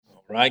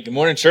Right, good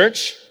morning,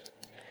 church.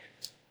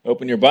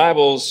 Open your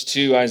Bibles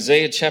to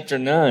Isaiah chapter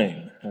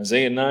 9.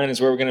 Isaiah 9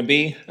 is where we're going to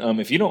be.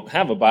 If you don't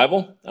have a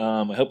Bible,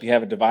 I hope you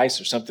have a device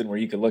or something where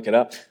you can look it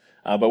up.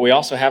 But we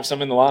also have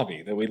some in the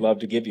lobby that we'd love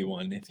to give you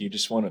one. If you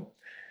just want to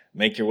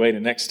make your way to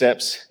Next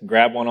Steps,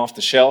 grab one off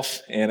the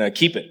shelf and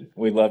keep it.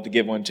 We'd love to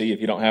give one to you if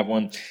you don't have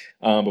one.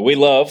 But we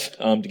love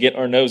to get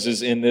our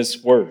noses in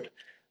this word.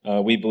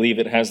 We believe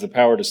it has the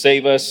power to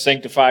save us,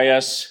 sanctify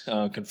us,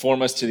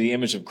 conform us to the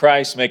image of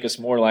Christ, make us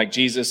more like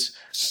Jesus.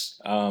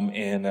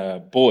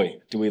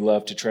 Boy, do we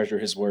love to treasure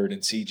his word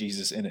and see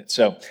Jesus in it.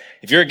 So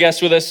if you're a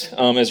guest with us,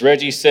 as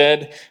Reggie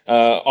said,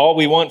 all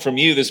we want from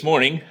you this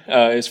morning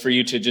is for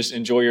you to just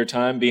enjoy your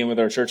time being with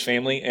our church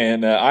family.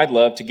 And I'd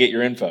love to get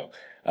your info.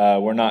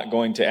 We're not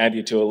going to add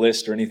you to a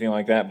list or anything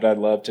like that, but I'd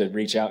love to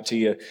reach out to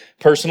you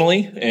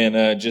personally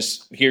and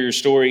just hear your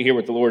story, hear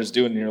what the Lord is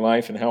doing in your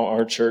life and how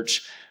our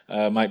church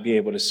might be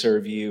able to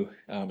serve you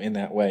in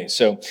that way.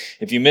 So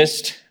if you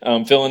missed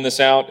filling this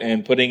out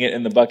and putting it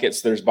in the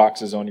buckets, there's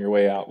boxes on your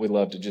way out. We'd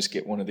love to just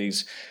get one of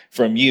these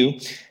from you.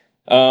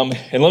 And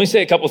let me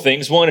say a couple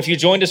things. One, if you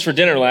joined us for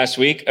dinner last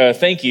week,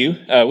 thank you.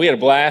 We had a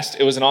blast.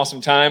 It was an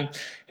awesome time.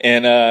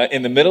 And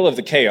in the middle of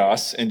the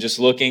chaos and just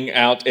looking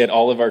out at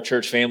all of our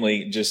church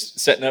family,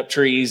 just setting up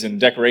trees and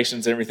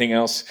decorations and everything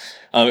else,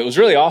 it was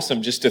really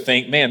awesome just to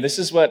think, man, this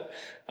is what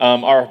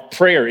our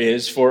prayer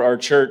is for our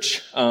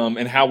church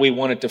and how we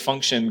want it to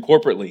function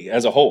corporately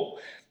as a whole,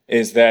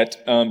 is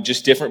that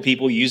just different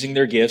people using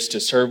their gifts to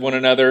serve one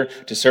another,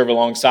 to serve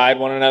alongside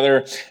one another.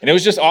 And it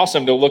was just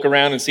awesome to look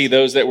around and see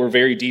those that were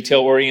very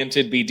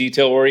detail-oriented be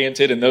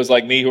detail-oriented, and those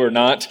like me who are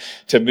not,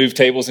 to move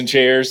tables and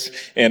chairs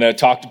and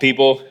talk to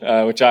people,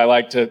 which I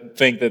like to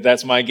think that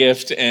that's my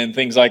gift and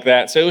things like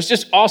that. So it was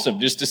just awesome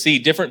just to see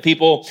different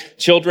people,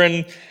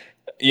 children,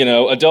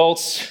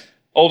 adults,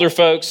 older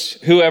folks,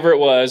 whoever it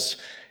was.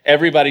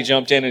 Everybody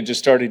jumped in and just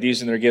started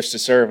using their gifts to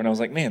serve. And I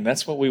was like, man,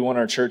 that's what we want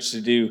our church to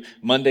do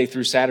Monday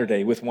through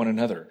Saturday with one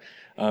another,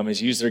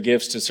 is use their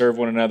gifts to serve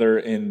one another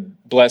and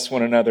bless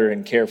one another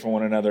and care for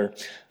one another.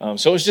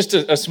 So it was just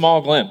a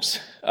small glimpse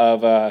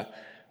of,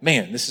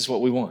 man, this is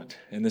what we want.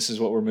 And this is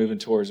what we're moving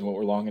towards and what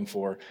we're longing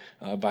for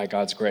by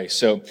God's grace.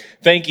 So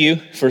thank you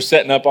for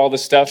setting up all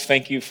this stuff.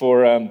 Thank you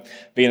for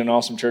being an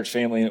awesome church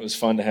family. And it was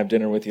fun to have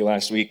dinner with you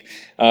last week.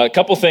 A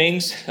couple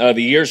things.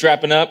 The year's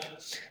wrapping up.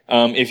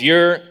 If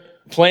you're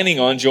planning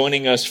on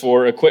joining us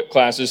for Equip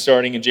classes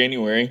starting in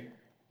January,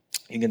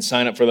 you can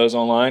sign up for those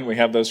online. We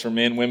have those for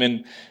men,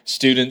 women,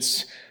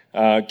 students,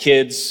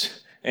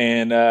 kids,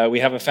 and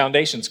we have a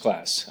foundations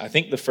class. I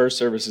think the first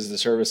service is the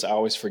service I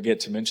always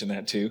forget to mention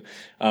that too.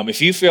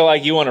 If you feel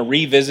like you want to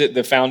revisit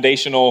the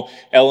foundational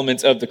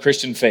elements of the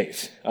Christian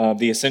faith,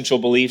 the essential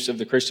beliefs of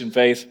the Christian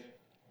faith,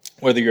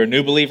 whether you're a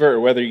new believer or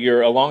whether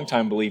you're a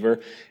longtime believer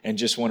and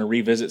just want to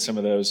revisit some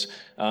of those,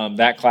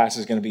 that class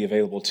is going to be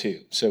available too.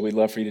 So we'd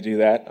love for you to do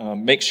that.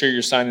 Make sure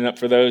you're signing up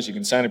for those. You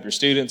can sign up your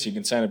students. You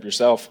can sign up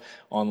yourself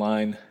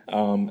online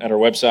at our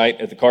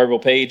website at the Carville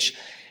page.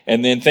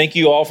 And then thank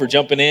you all for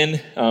jumping in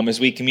as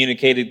we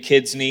communicated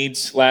kids'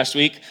 needs last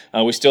week.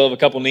 We still have a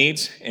couple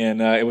needs, and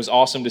it was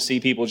awesome to see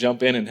people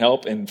jump in and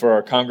help, and for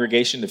our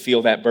congregation to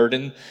feel that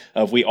burden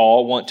of we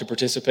all want to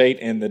participate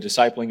in the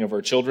discipling of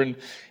our children.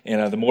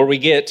 And the more we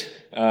get,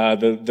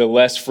 the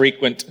less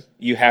frequent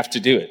you have to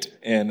do it.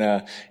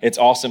 And it's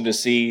awesome to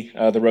see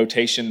the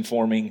rotation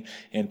forming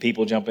and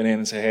people jumping in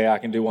and say, hey, I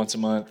can do once a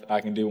month. I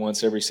can do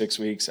once every 6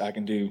 weeks. I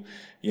can do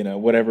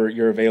whatever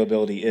your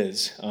availability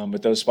is.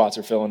 But those spots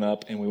are filling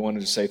up, and we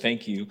wanted to say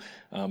thank you.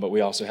 But we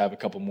also have a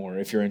couple more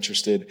if you're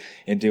interested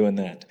in doing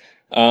that.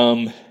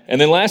 And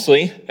then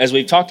lastly, as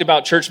we've talked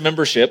about church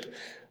membership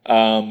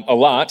a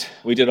lot,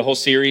 we did a whole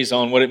series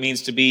on what it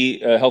means to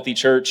be a healthy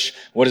church.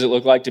 What does it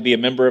look like to be a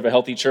member of a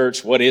healthy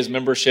church? What is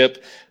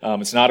membership?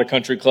 It's not a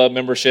country club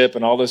membership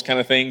and all those kind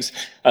of things.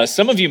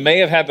 Some of you may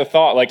have had the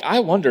thought, like,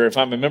 I wonder if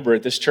I'm a member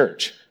at this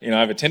church.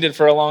 I've attended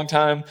for a long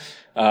time.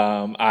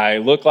 I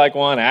look like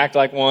one, I act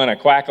like one, I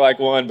quack like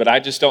one, but I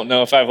just don't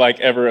know if I've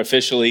ever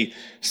officially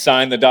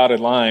signed the dotted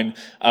line.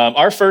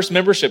 Our first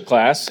membership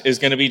class is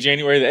going to be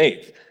January the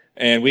 8th,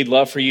 and we'd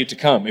love for you to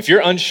come. If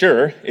you're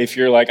unsure, if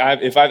you're like,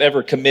 if I've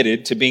ever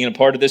committed to being a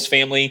part of this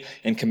family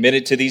and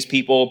committed to these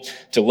people,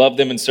 to love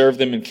them and serve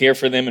them and care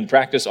for them and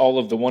practice all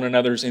of the one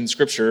another's in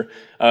Scripture,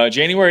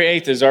 January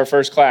 8th is our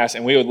first class,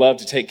 and we would love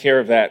to take care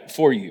of that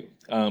for you.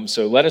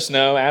 So let us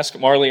know, ask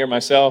Marley or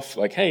myself,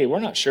 hey, we're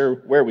not sure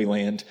where we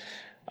land.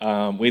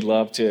 We'd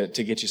love to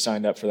get you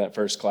signed up for that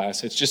first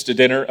class. It's just a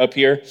dinner up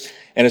here.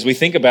 And as we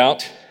think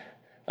about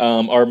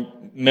our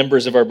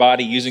members of our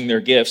body using their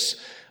gifts,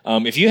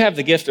 if you have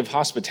the gift of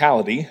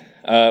hospitality,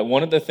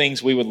 one of the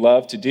things we would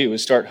love to do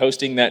is start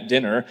hosting that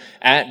dinner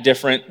at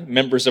different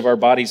members of our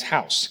body's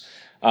house.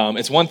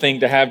 It's one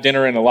thing to have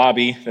dinner in a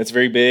lobby that's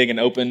very big and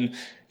open,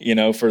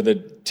 for the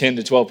 10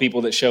 to 12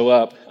 people that show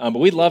up. But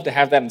we'd love to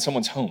have that in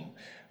someone's home.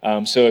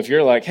 So if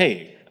you're like,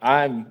 hey,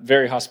 I'm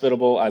very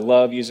hospitable. I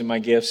love using my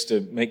gifts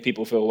to make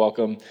people feel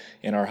welcome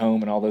in our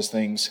home and all those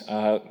things.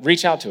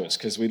 Reach out to us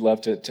because we'd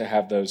love to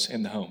have those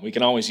in the home. We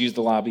can always use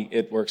the lobby.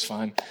 It works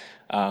fine.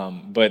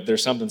 But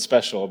there's something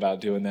special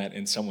about doing that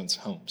in someone's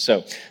home.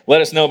 So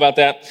let us know about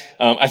that.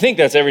 I think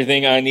that's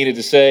everything I needed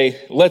to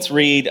say. Let's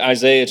read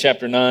Isaiah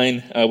chapter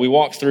 9. We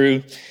walked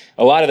through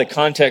a lot of the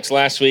context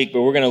last week,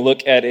 but we're going to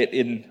look at it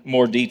in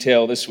more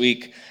detail this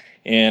week.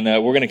 And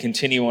we're going to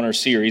continue on our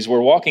series. We're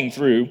walking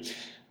through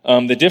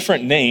the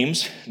different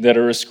names that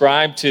are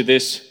ascribed to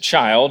this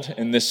child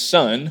and this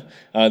son,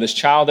 this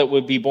child that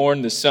would be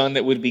born, the son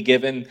that would be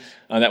given,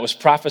 that was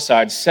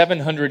prophesied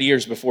 700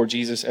 years before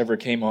Jesus ever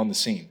came on the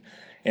scene.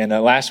 And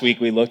last week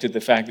we looked at the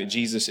fact that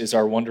Jesus is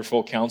our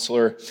wonderful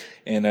counselor.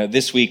 And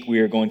this week we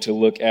are going to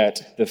look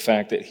at the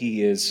fact that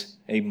he is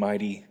a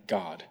mighty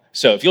God.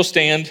 So if you'll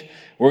stand,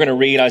 we're going to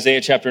read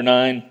Isaiah chapter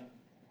 9,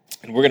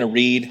 and we're going to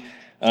read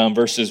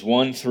verses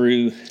 1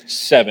 through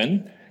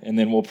 7, and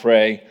then we'll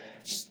pray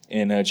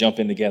and jump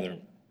in together.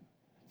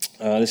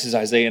 This is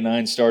Isaiah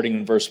 9, starting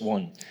in verse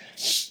 1.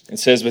 It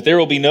says, "But there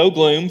will be no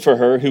gloom for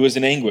her who is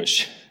in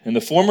anguish. In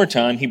the former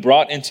time he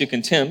brought into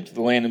contempt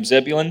the land of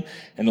Zebulun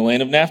and the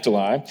land of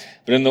Naphtali,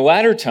 but in the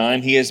latter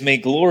time he has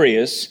made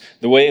glorious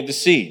the way of the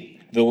sea,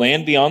 the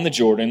land beyond the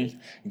Jordan,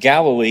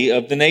 Galilee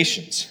of the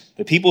nations.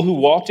 The people who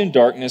walked in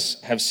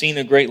darkness have seen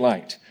a great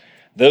light.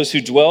 Those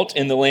who dwelt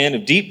in the land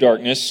of deep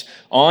darkness,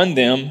 on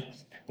them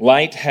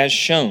light has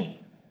shone.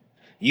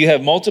 You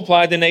have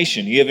multiplied the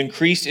nation. You have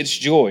increased its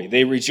joy.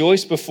 They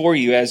rejoice before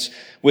you as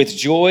with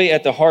joy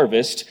at the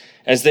harvest,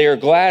 as they are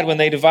glad when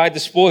they divide the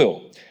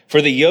spoil.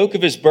 For the yoke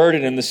of his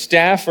burden and the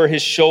staff for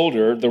his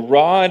shoulder, the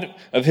rod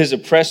of his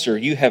oppressor,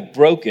 you have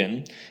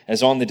broken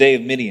as on the day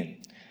of Midian.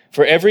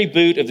 For every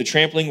boot of the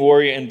trampling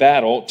warrior in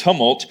battle,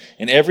 tumult,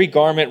 and every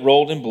garment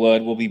rolled in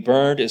blood will be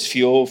burned as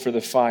fuel for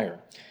the fire.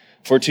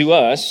 For to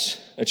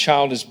us a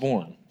child is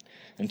born,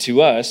 and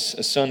to us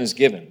a son is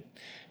given,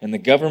 and the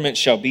government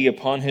shall be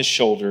upon his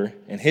shoulder,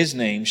 and his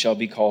name shall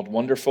be called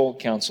Wonderful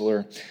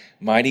Counselor,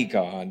 Mighty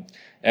God,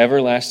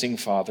 Everlasting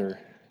Father,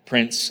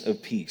 Prince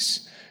of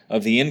Peace.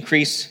 Of the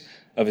increase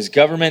of his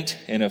government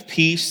and of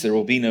peace there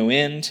will be no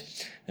end,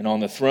 and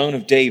on the throne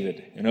of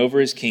David and over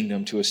his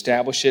kingdom to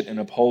establish it and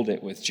uphold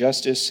it with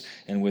justice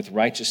and with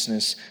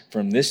righteousness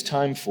from this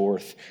time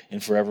forth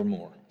and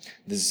forevermore.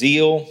 The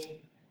zeal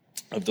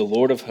of the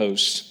Lord of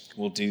hosts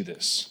will do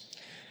this."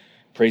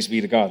 Praise be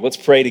to God. Let's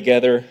pray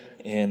together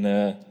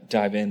and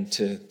dive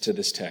into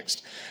this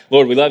text.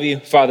 Lord, we love you.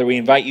 Father, we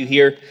invite you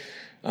here.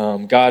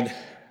 God,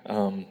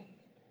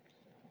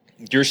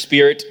 your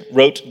Spirit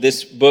wrote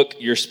this book.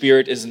 Your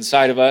Spirit is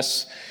inside of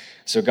us.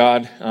 So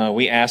God,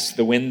 we ask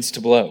the winds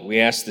to blow. We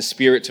ask the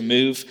Spirit to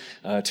move,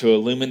 to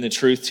illumine the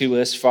truth to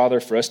us, Father,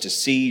 for us to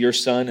see your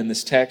Son in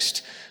this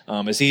text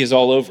as he is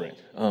all over it.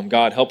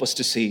 God, help us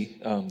to see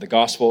the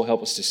gospel.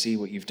 Help us to see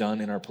what you've done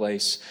in our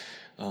place.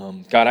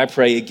 God, I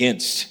pray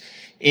against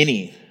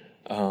any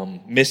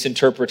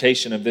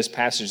misinterpretation of this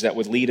passage that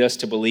would lead us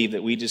to believe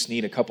that we just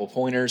need a couple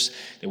pointers,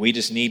 that we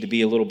just need to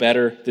be a little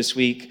better this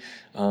week.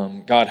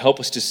 God, help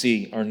us to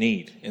see our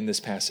need in this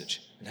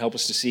passage, and help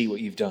us to see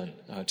what you've done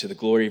to the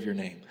glory of your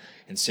name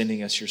in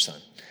sending us your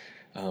Son.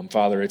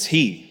 Father, it's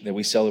he that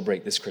we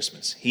celebrate this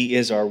Christmas. He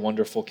is our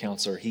wonderful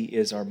counselor. He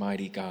is our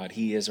mighty God.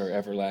 He is our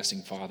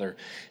everlasting Father,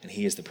 and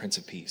he is the Prince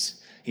of Peace.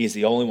 He is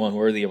the only one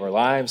worthy of our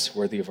lives,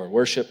 worthy of our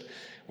worship,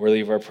 worthy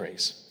of our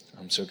praise.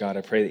 So God,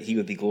 I pray that he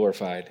would be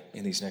glorified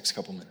in these next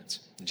couple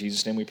minutes. In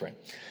Jesus' name we pray.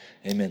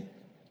 Amen.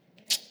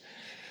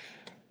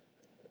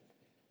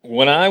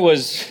 When I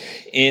was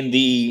in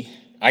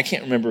I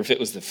can't remember if it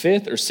was the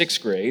 5th or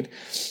 6th grade,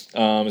 it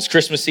was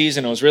Christmas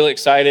season. I was really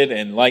excited.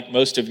 And like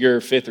most of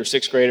your 5th or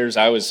 6th graders,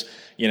 I was,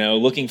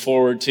 looking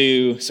forward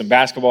to some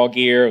basketball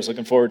gear. I was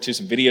looking forward to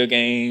some video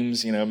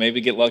games, maybe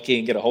get lucky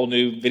and get a whole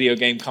new video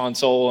game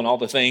console and all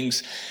the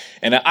things.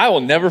 And I will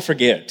never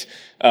forget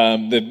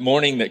the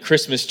morning that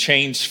Christmas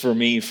changed for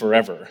me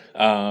forever.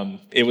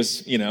 It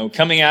was,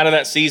 coming out of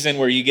that season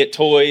where you get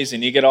toys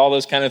and you get all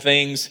those kind of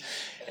things.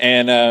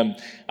 And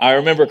I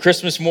remember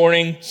Christmas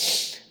morning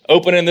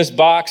opening this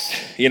box.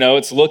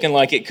 It's looking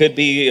like it could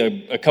be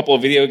a couple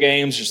of video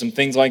games or some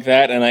things like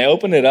that. And I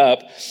open it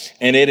up,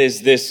 and it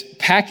is this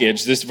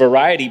package, this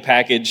variety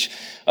package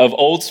of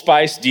Old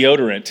Spice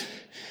deodorant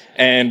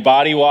and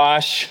body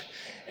wash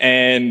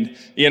and,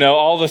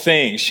 all the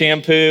things,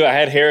 shampoo. I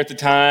had hair at the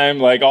time,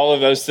 like all of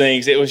those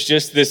things. It was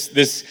just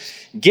this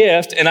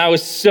gift, and I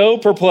was so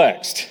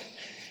perplexed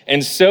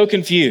and so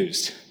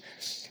confused.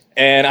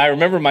 And I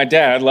remember my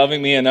dad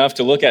loving me enough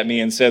to look at me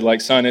and said,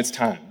 "Son, it's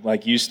time.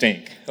 You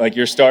stink.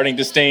 You're starting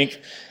to stink.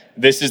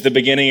 This is the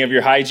beginning of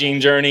your hygiene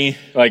journey.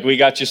 We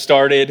got you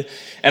started."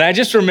 And I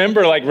just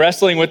remember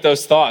wrestling with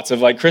those thoughts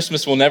of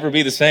Christmas will never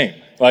be the same.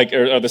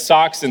 Or the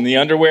socks and the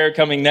underwear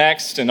coming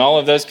next and all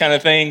of those kind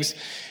of things.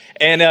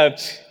 And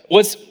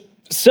what's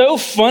so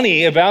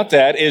funny about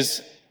that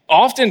is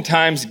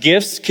oftentimes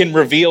gifts can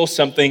reveal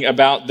something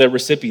about the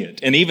recipient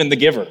and even the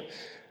giver.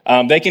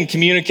 They can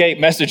communicate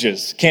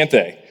messages, can't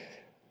they?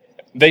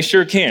 They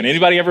sure can.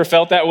 Anybody ever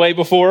felt that way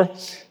before?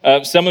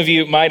 Some of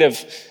you might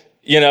have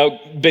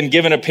been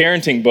given a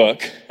parenting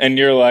book and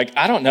you're like,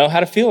 I don't know how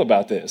to feel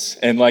about this.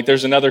 And like,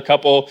 there's another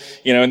couple,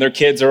 and their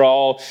kids are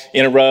all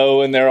in a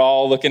row and they're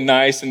all looking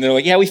nice. And they're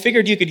like, yeah, we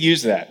figured you could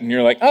use that. And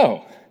you're like,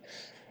 oh,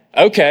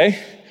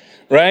 okay.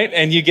 Right?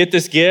 And you get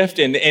this gift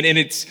and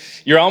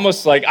you're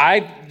almost like,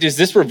 is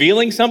this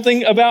revealing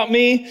something about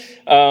me?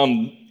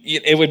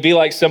 It would be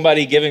like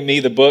somebody giving me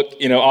the book,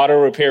 Auto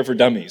Repair for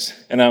Dummies.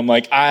 And I'm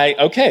like,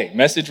 okay,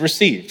 message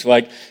received.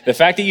 Like the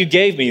fact that you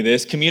gave me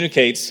this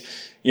communicates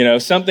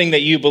something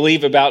that you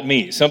believe about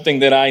me, something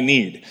that I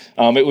need.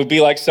 It would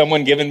be like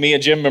someone giving me a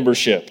gym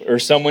membership or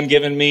someone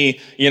giving me,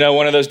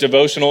 one of those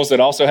devotionals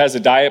that also has a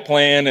diet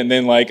plan and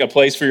then like a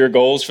place for your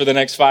goals for the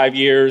next 5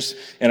 years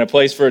and a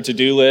place for a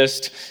to-do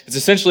list. It's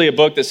essentially a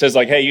book that says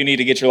like, hey, you need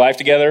to get your life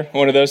together,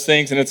 one of those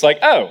things. And it's like,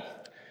 oh,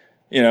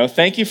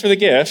 thank you for the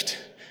gift.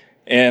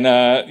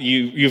 And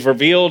you've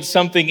revealed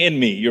something in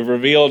me. You've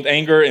revealed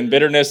anger and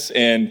bitterness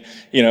and,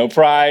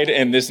 pride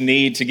and this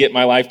need to get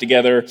my life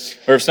together.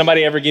 Or if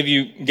somebody ever gave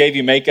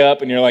you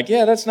makeup and you're like,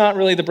 yeah, that's not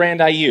really the brand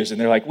I use.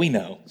 And they're like, we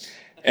know.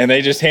 And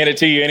they just hand it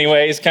to you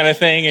anyways kind of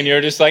thing. And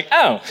you're just like,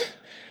 oh,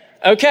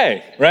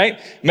 okay, right?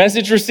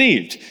 Message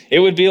received. It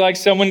would be like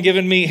someone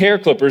giving me hair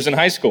clippers in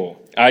high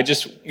school. I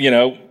just,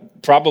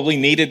 probably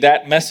needed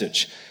that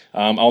message.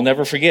 I'll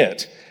never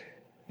forget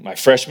my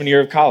freshman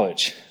year of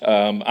college.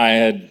 I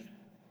had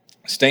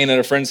staying at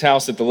a friend's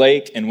house at the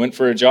lake and went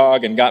for a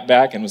jog and got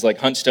back and was like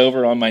hunched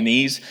over on my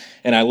knees.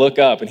 And I look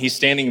up and he's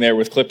standing there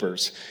with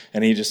clippers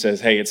and he just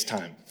says, hey, it's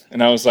time.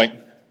 And I was like,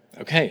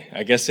 okay,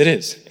 I guess it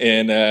is.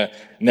 And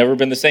never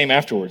been the same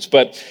afterwards.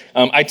 But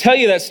I tell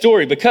you that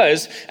story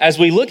because as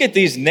we look at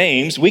these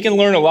names, we can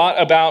learn a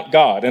lot about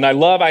God. And I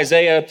love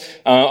Isaiah.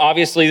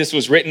 Obviously, this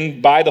was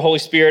written by the Holy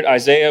Spirit.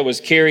 Isaiah was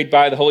carried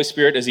by the Holy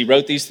Spirit as he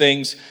wrote these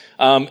things.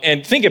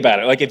 And think about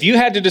it. Like if you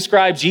had to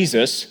describe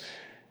Jesus,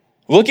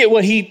 look at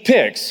what he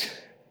picks.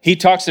 He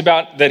talks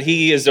about that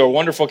he is a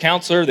wonderful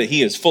counselor, that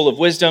he is full of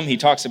wisdom. He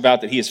talks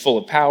about that he is full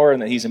of power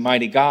and that he's a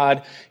mighty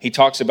God. He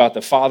talks about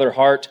the Father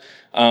heart,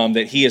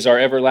 that he is our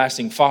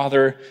everlasting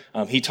Father.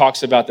 He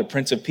talks about the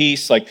Prince of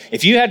Peace. Like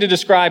if you had to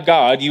describe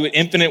God, you would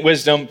infinite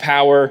wisdom,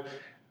 power,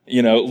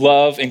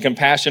 love and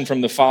compassion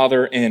from the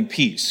Father and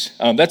peace.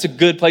 That's a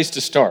good place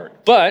to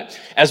start. But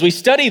as we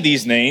study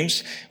these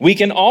names, we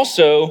can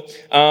also,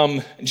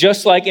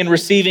 just like in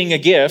receiving a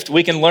gift,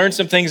 we can learn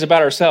some things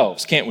about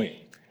ourselves, can't we?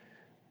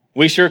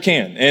 We sure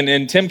can. And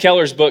in Tim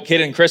Keller's book,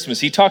 Hidden Christmas,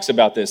 he talks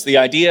about this. The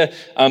idea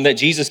that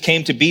Jesus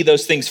came to be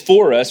those things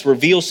for us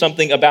reveals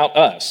something about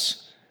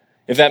us,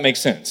 if that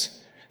makes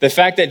sense. The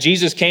fact that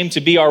Jesus came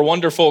to be our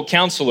wonderful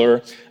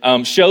counselor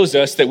shows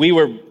us that we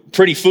were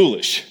pretty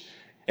foolish.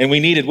 And we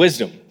needed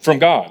wisdom from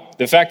God.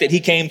 The fact that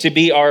he came to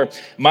be our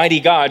mighty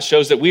God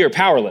shows that we are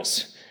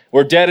powerless.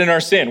 We're dead in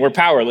our sin. We're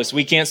powerless.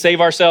 We can't save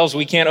ourselves.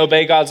 We can't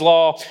obey God's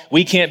law.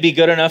 We can't be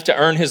good enough to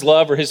earn his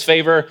love or his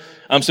favor.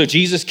 So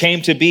Jesus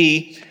came to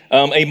be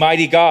a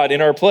mighty God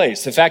in our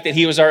place. The fact that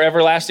he was our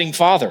everlasting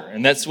Father,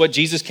 and that's what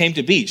Jesus came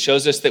to be,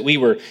 shows us that we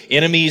were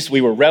enemies,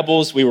 we were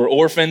rebels, we were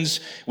orphans,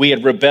 we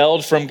had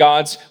rebelled from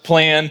God's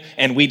plan,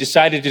 and we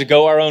decided to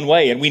go our own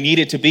way, and we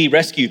needed to be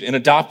rescued and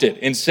adopted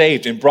and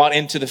saved and brought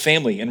into the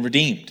family and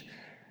redeemed.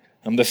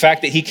 The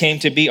fact that he came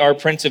to be our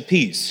Prince of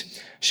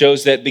Peace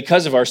shows that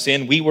because of our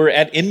sin, we were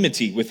at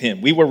enmity with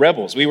him. We were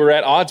rebels. We were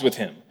at odds with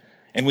him,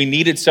 and we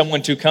needed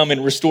someone to come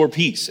and restore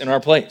peace in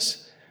our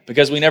place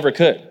because we never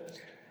could.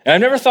 And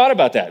I've never thought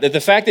about that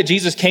the fact that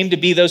Jesus came to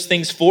be those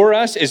things for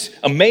us is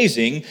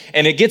amazing.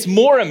 And it gets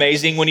more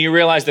amazing when you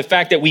realize the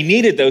fact that we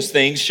needed those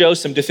things shows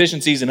some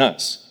deficiencies in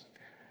us.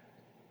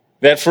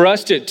 That for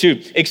us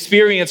to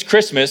experience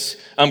Christmas,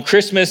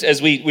 Christmas,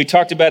 as we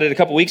talked about it a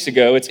couple weeks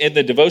ago, it's in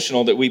the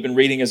devotional that we've been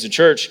reading as a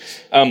church.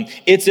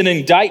 It's an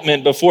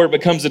indictment before it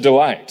becomes a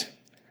delight.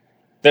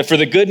 That for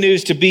the good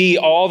news to be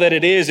all that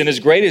it is and as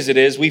great as it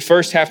is, we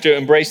first have to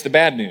embrace the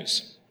bad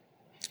news.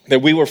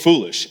 That we were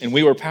foolish and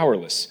we were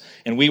powerless.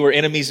 And we were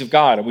enemies of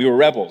God, and we were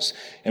rebels,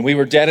 and we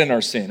were dead in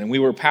our sin, and we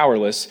were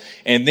powerless.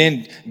 And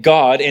then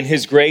God, in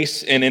his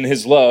grace and in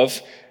his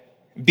love,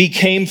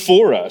 became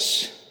for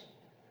us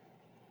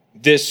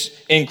this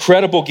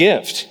incredible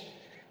gift.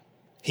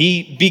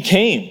 He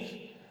became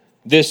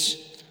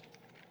this,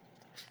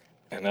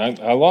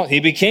 he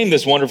became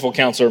this wonderful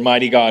counselor,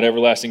 mighty God,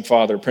 everlasting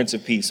Father, Prince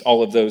of Peace,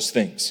 all of those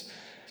things.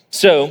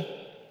 So,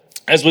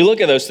 as we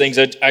look at those things,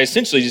 I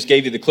essentially just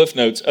gave you the cliff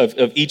notes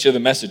of each of the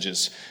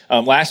messages.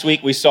 Last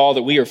week, we saw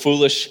that we are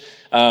foolish.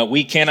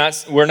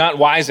 We're not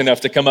wise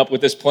enough to come up with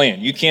this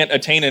plan. You can't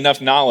attain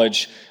enough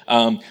knowledge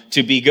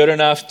to be good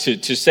enough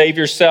to save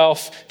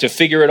yourself, to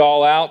figure it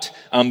all out,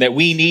 that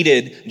we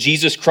needed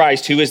Jesus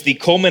Christ, who is the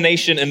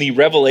culmination and the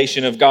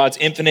revelation of God's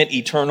infinite,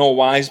 eternal,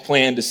 wise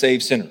plan to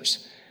save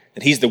sinners.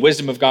 That he's the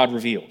wisdom of God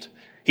revealed.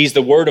 He's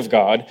the Word of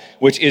God,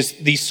 which is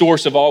the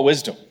source of all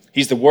wisdom.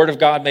 He's the Word of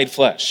God made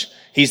flesh.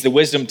 He's the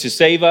wisdom to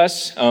save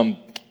us.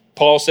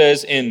 Paul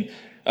says in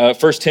 1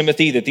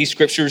 Timothy that these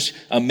scriptures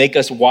make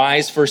us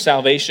wise for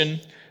salvation.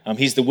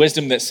 He's the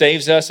wisdom that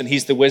saves us, and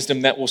he's the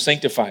wisdom that will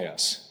sanctify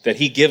us. That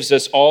he gives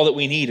us all that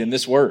we need in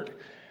this word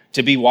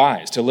to be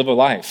wise, to live a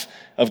life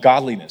of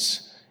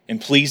godliness and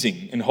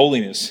pleasing and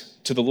holiness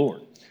to the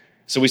Lord.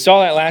 So we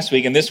saw that last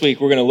week, and this week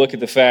we're going to look at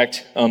the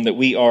fact that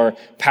we are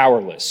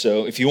powerless.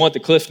 So if you want the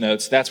Cliff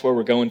Notes, that's where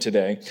we're going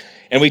today.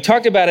 And we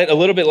talked about it a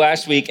little bit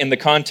last week in the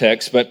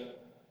context, but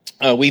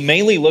we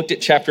mainly looked at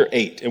chapter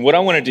 8. And what I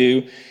want to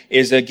do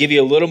is give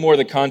you a little more of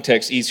the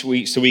context each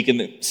week so we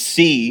can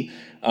see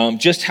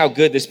just how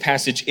good this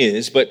passage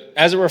is. But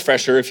as a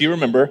refresher, if you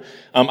remember,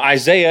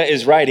 Isaiah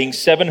is writing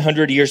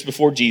 700 years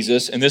before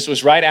Jesus, and this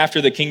was right after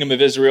the kingdom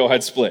of Israel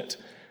had split.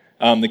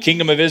 The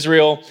kingdom of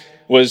Israel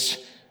was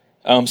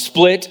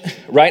split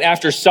right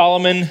after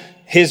Solomon.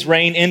 His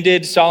reign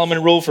ended.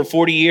 Solomon ruled for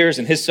 40 years,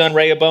 and his son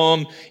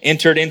Rehoboam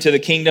entered into the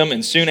kingdom.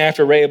 And soon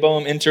after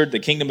Rehoboam entered, the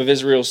kingdom of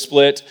Israel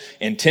split,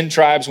 and 10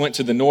 tribes went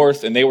to the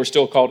north, and they were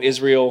still called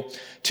Israel.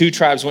 2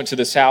 tribes went to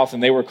the south,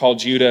 and they were called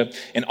Judah.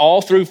 And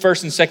all through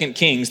 1st and 2nd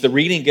Kings, the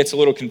reading gets a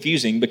little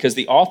confusing because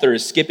the author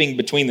is skipping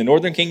between the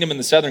northern kingdom and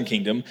the southern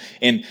kingdom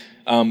and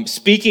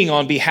speaking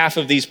on behalf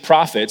of these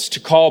prophets to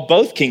call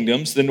both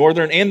kingdoms, the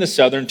northern and the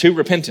southern, to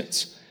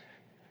repentance.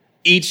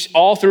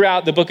 All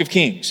throughout the book of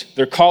Kings,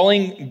 they're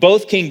calling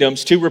both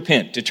kingdoms to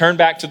repent, to turn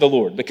back to the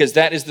Lord, because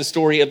that is the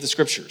story of the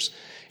scriptures,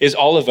 is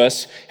all of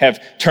us have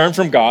turned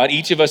from God.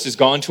 Each of us has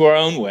gone to our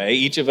own way.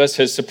 Each of us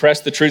has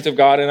suppressed the truth of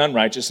God in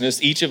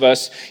unrighteousness. Each of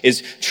us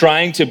is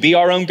trying to be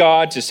our own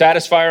God, to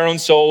satisfy our own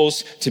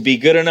souls, to be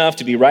good enough,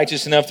 to be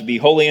righteous enough, to be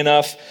holy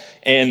enough.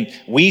 And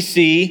we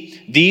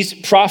see these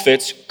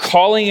prophets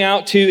calling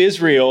out to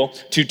Israel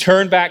to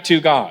turn back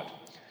to God.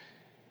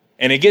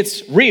 And it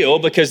gets real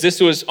because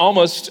this was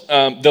almost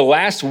the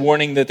last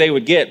warning that they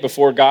would get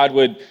before God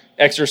would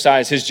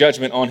exercise his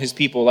judgment on his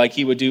people like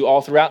he would do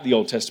all throughout the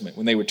Old Testament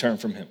when they would turn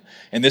from him.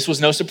 And this was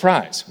no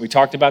surprise. We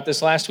talked about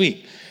this last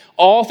week.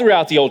 All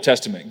throughout the Old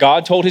Testament,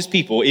 God told his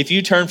people, if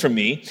you turn from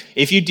me,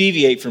 if you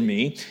deviate from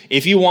me,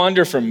 if you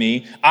wander from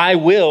me, I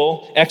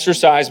will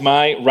exercise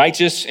my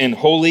righteous and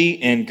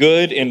holy and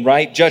good and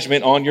right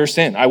judgment on your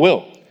sin. I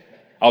will.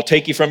 I'll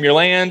take you from your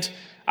land.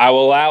 I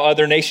will allow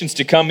other nations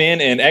to come in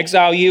and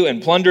exile you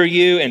and plunder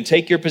you and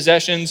take your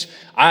possessions.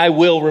 I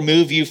will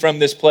remove you from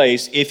this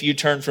place if you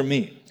turn from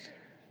me.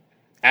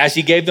 As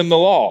he gave them the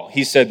law,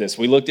 he said this.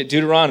 We looked at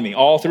Deuteronomy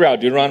all throughout,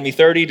 Deuteronomy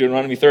 30,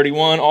 Deuteronomy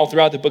 31, all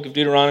throughout the book of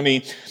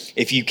Deuteronomy.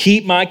 If you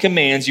keep my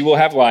commands, you will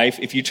have life.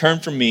 If you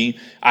turn from me,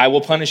 I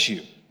will punish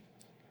you.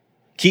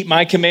 Keep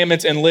my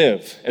commandments and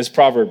live, as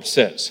Proverbs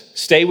says.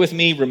 Stay with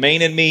me,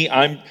 remain in me.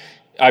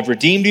 I've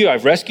redeemed you.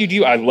 I've rescued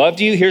you. I loved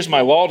you. Here's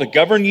my law to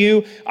govern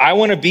you. I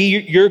want to be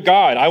your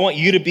God. I want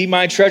you to be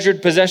my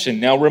treasured possession.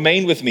 Now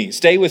remain with me.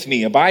 Stay with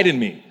me. Abide in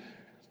me.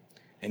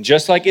 And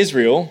just like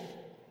Israel,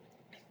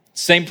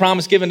 same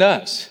promise given to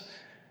us.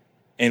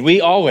 And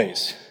we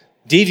always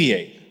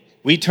deviate.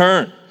 We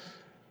turn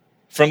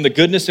from the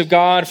goodness of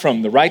God,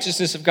 from the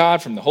righteousness of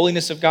God, from the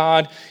holiness of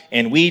God,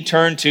 and we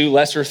turn to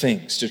lesser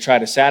things to try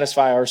to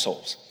satisfy our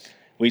souls.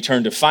 We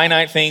turn to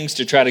finite things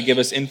to try to give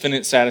us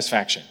infinite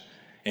satisfaction.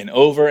 And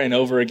over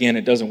again,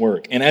 it doesn't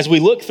work. And as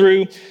we look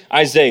through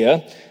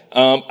Isaiah,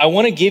 I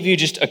want to give you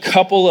just a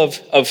couple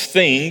of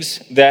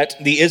things that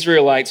the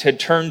Israelites had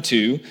turned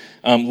to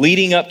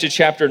leading up to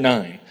chapter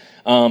 9.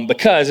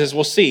 Because, as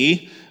we'll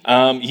see,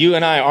 you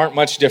and I aren't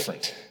much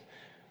different.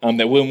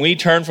 That when we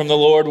turn from the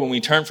Lord, when we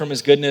turn from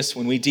his goodness,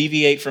 when we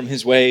deviate from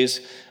his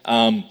ways,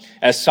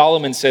 as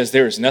Solomon says,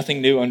 there is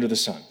nothing new under the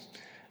sun.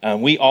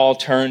 We all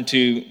turn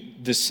to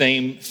the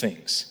same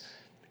things.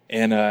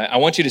 And I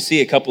want you to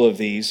see a couple of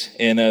these.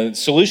 And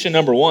solution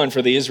number one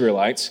for the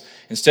Israelites,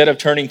 instead of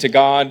turning to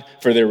God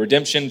for their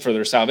redemption, for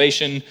their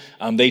salvation,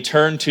 they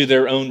turn to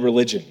their own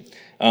religion.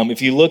 If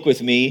you look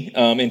with me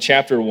in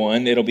chapter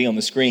 1, it'll be on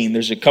the screen.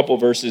 There's a couple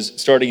verses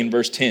starting in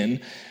verse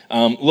 10.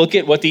 Look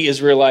at what the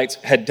Israelites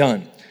had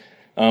done.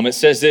 It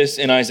says this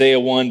in Isaiah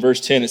 1,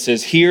 verse 10. It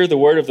says, "Hear the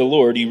word of the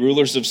Lord, you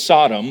rulers of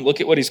Sodom."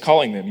 Look at what he's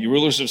calling them. You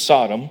rulers of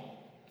Sodom,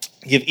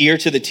 give ear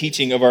to the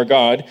teaching of our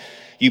God,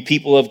 you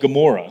people of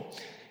Gomorrah.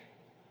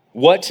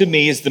 "What to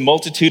me is the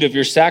multitude of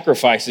your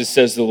sacrifices,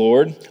 says the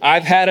Lord.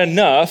 I've had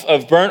enough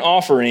of burnt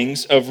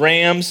offerings of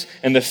rams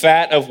and the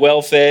fat of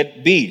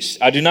well-fed beasts.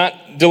 I do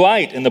not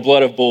delight in the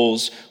blood of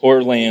bulls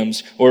or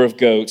lambs or of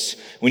goats.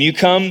 When you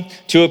come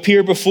to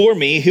appear before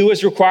me, who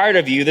has required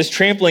of you this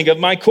trampling of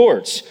my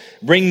courts?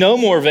 Bring no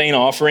more vain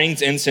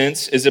offerings.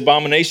 Incense is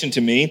abomination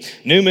to me.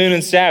 New moon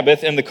and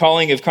Sabbath and the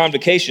calling of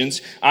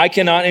convocations. I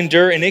cannot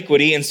endure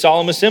iniquity in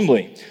solemn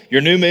assembly.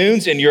 Your new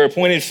moons and your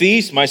appointed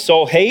feasts my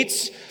soul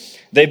hates.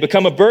 They've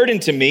become a burden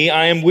to me.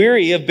 I am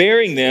weary of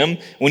bearing them.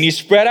 When you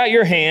spread out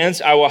your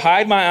hands, I will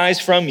hide my eyes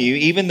from you.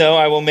 Even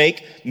though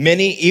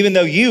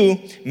you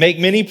make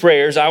many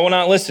prayers, I will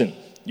not listen.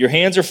 Your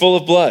hands are full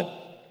of blood."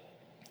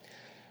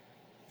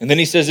 And then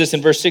he says this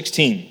in verse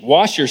 16,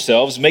 "Wash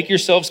yourselves, make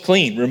yourselves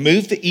clean.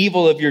 Remove the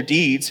evil of your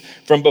deeds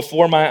from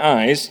before my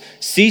eyes.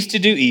 Cease to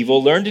do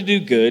evil, learn to do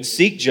good,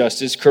 seek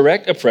justice,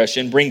 correct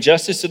oppression, bring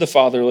justice to the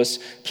fatherless,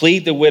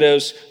 plead the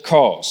widow's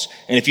cause."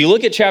 And if you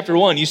look at chapter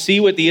 1, you see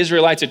what the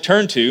Israelites had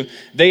turned to.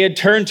 They had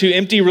turned to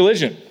empty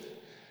religion.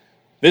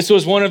 This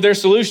was one of their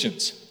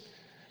solutions.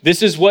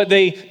 This is what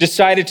they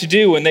decided to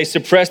do when they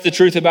suppressed the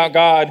truth about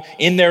God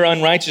in their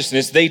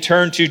unrighteousness. They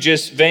turned to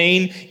just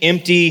vain,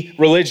 empty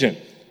religion,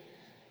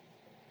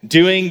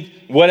 doing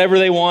whatever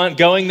they want,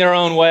 going their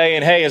own way.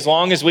 And hey, as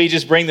long as we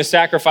just bring the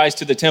sacrifice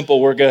to the temple,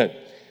 we're good.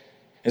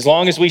 As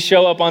long as we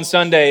show up on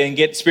Sunday and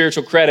get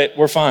spiritual credit,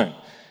 we're fine.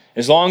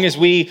 As long as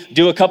we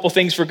do a couple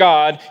things for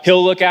God,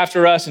 he'll look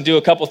after us and do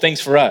a couple things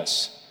for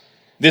us.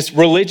 This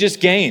religious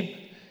game.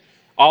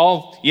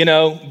 I'll,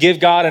 give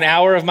God an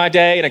hour of my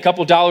day and a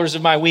couple dollars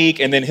of my week,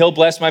 and then he'll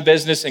bless my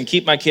business and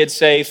keep my kids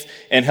safe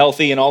and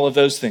healthy and all of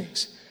those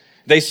things.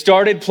 They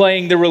started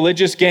playing the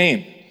religious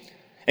game.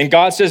 And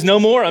God says, no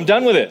more, I'm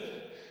done with it.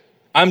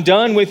 I'm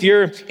done with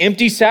your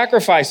empty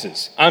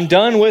sacrifices. I'm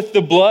done with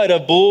the blood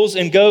of bulls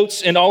and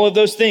goats and all of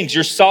those things.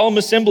 Your solemn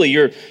assembly,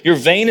 your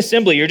vain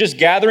assembly, you're just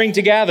gathering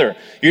to gather.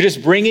 You're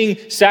just bringing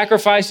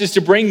sacrifices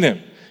to bring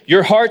them.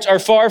 Your hearts are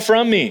far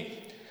from me.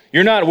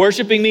 You're not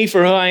worshiping me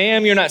for who I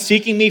am. You're not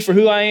seeking me for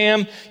who I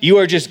am. You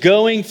are just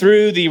going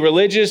through the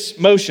religious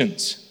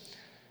motions.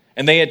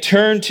 And they had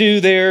turned to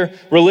their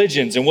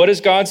religions. And what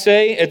does God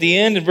say at the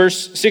end in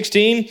verse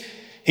 16?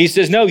 He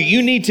says, no,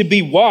 you need to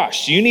be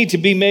washed. You need to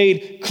be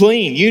made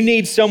clean. You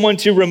need someone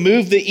to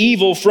remove the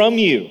evil from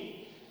you.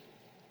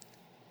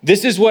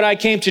 This is what I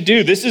came to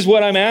do. This is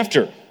what I'm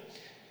after.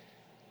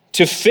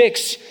 To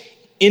fix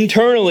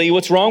internally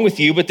what's wrong with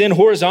you, but then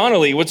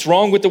horizontally what's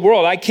wrong with the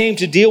world. I came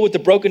to deal with the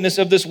brokenness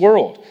of this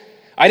world.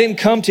 I didn't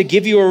come to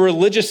give you a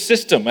religious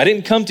system. I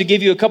didn't come to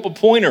give you a couple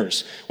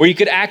pointers where you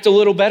could act a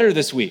little better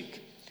this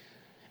week.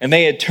 And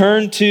they had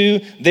turned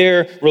to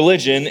their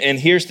religion, and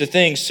here's the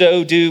thing,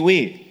 so do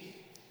we.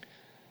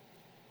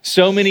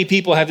 So many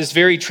people have this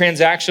very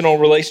transactional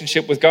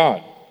relationship with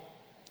God.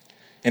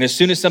 And as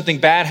soon as something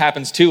bad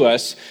happens to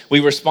us, we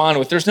respond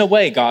with, there's no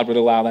way God would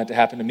allow that to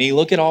happen to me.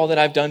 Look at all that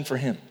I've done for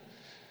him.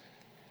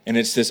 And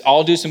it's this,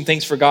 I'll do some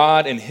things for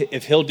God, and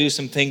if he'll do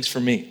some things for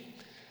me.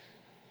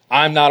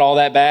 I'm not all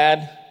that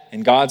bad,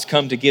 and God's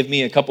come to give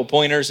me a couple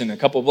pointers and a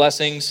couple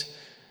blessings.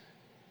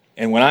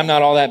 And when I'm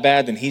not all that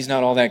bad, then he's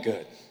not all that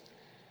good.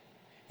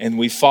 And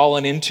we've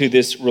fallen into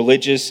this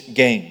religious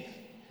game.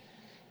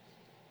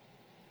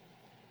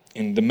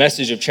 And the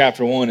message of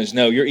chapter 1 is,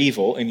 no, you're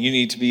evil, and you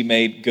need to be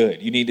made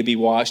good. You need to be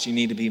washed. You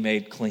need to be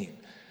made clean.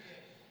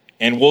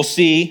 And we'll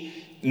see,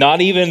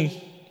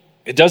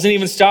 it doesn't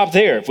even stop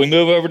there. If we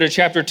move over to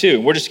chapter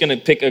 2, we're just going to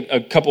pick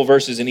a couple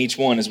verses in each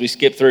one as we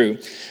skip through.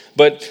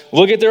 But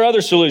look at their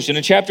other solution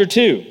in chapter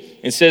 2.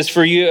 It says,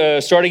 for you,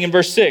 starting in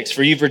verse 6,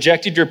 for you've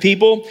rejected your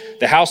people,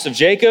 the house of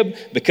Jacob,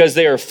 because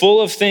they are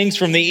full of things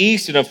from the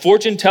east and of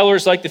fortune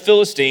tellers like the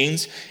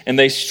Philistines, and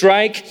they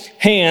strike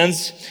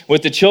hands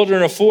with the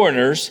children of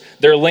foreigners.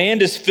 Their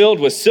land is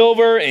filled with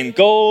silver and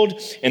gold,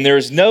 and there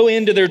is no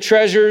end to their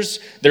treasures.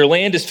 Their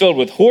land is filled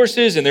with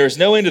horses, and there is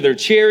no end to their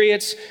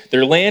chariots.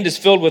 Their land is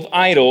filled with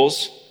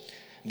idols.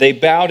 They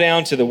bow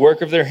down to the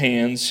work of their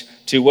hands,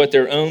 to what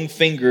their own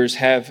fingers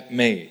have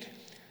made.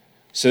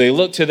 So they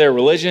look to their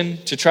religion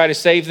to try to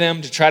save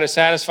them, to try to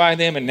satisfy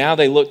them, and now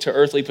they look to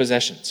earthly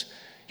possessions.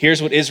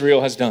 Here's what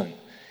Israel has done.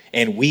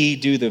 And we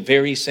do the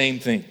very same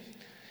thing.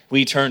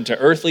 We turn to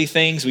earthly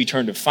things, we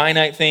turn to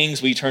finite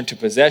things, we turn to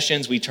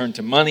possessions, we turn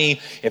to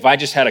money. If I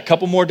just had a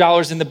couple more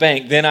dollars in the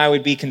bank, then I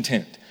would be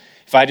content.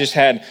 If I just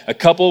had a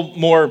couple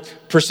more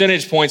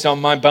percentage points on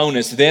my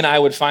bonus, then I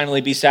would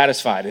finally be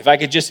satisfied. If I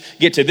could just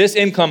get to this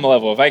income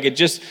level, if I could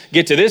just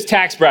get to this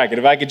tax bracket,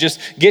 if I could just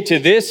get to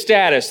this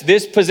status,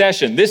 this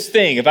possession, this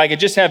thing, if I could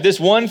just have this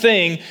one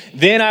thing,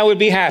 then I would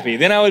be happy.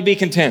 Then I would be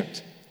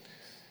content.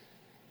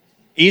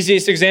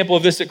 Easiest example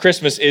of this at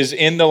Christmas is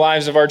in the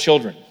lives of our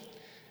children.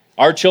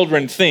 Our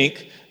children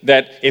think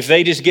that if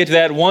they just get to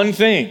that one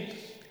thing,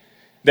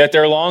 that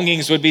their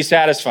longings would be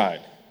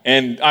satisfied.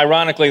 And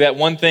ironically, that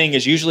one thing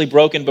is usually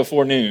broken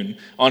before noon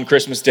on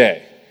Christmas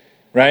Day,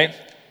 right?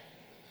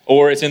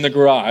 Or it's in the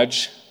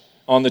garage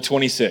on the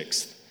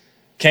 26th.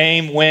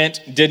 Came,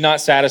 went, did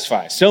not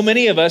satisfy. So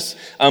many of us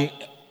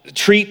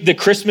treat the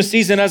Christmas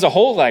season as a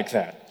whole like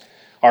that.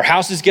 Our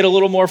houses get a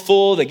little more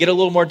full, they get a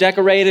little more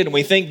decorated, and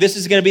we think this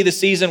is going to be the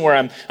season where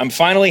I'm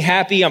finally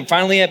happy, I'm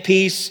finally at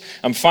peace,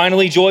 I'm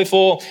finally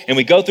joyful, and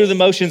we go through the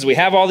motions, we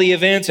have all the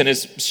events, and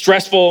it's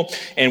stressful,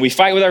 and we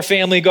fight with our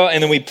family,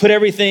 and then we put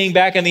everything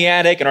back in the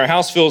attic, and our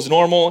house feels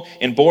normal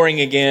and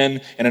boring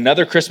again, and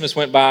another Christmas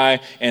went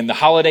by, and the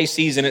holiday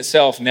season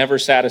itself never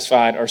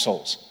satisfied our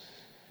souls.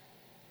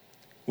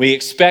 We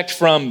expect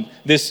from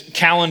this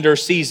calendar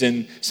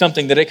season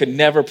something that it could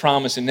never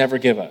promise and never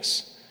give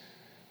us.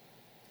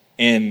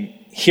 And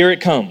here it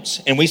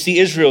comes. And we see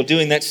Israel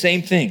doing that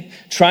same thing,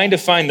 trying to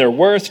find their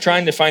worth,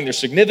 trying to find their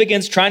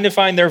significance, trying to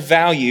find their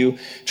value,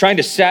 trying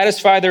to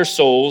satisfy their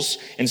souls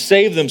and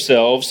save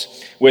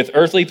themselves with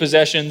earthly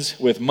possessions,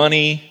 with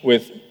money,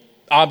 with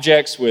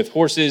objects, with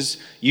horses,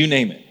 you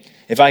name it.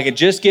 If I could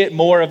just get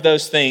more of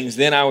those things,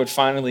 then I would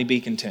finally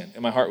be content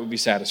and my heart would be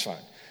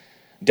satisfied.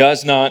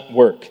 Does not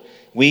work.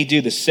 We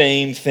do the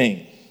same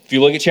thing. If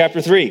you look at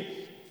chapter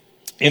 3,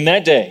 in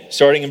that day,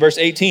 starting in verse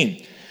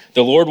 18,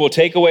 The Lord will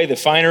take away the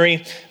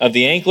finery of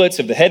the anklets,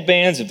 of the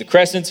headbands, of the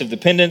crescents, of the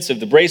pendants, of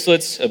the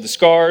bracelets, of the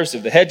scarves,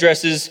 of the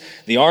headdresses,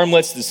 the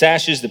armlets, the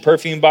sashes, the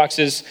perfume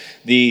boxes,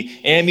 the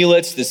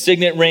amulets, the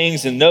signet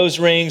rings and nose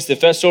rings, the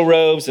festal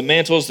robes, the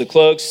mantles, the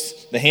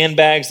cloaks, the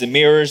handbags, the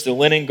mirrors, the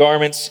linen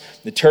garments,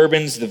 the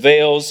turbans, the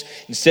veils.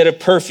 Instead of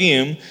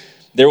perfume,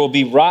 there will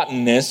be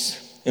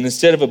rottenness, and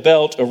instead of a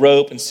belt, a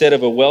rope, instead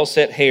of a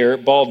well-set hair,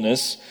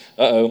 baldness,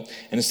 and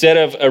instead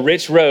of a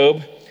rich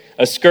robe,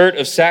 a skirt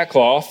of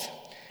sackcloth,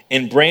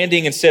 and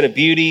branding instead of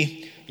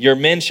beauty. Your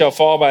men shall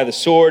fall by the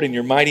sword, and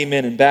your mighty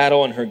men in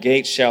battle, and her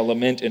gates shall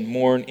lament and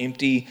mourn.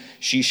 Empty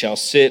she shall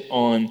sit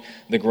on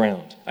the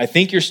ground. I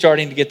think you're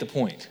starting to get the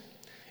point.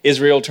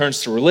 Israel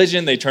turns to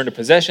religion, they turn to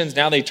possessions,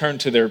 now they turn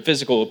to their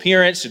physical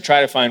appearance to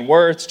try to find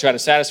worth, to try to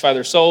satisfy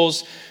their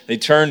souls. They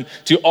turn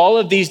to all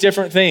of these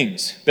different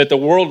things that the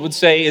world would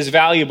say is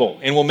valuable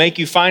and will make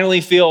you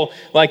finally feel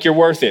like you're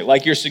worth it,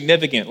 like you're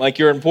significant, like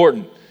you're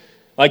important,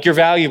 like you're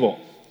valuable.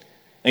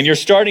 And you're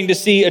starting to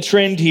see a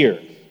trend here.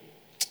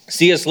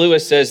 C.S.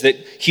 Lewis says that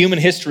human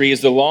history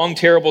is the long,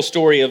 terrible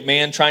story of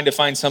man trying to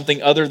find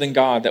something other than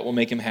God that will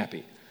make him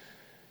happy.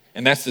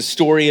 And that's the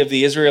story of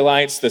the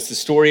Israelites. That's the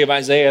story of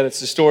Isaiah. That's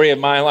the story of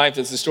my life.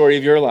 That's the story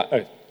of your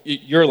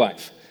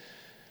life.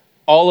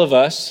 All of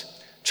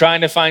us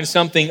trying to find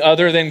something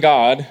other than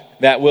God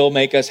that will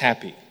make us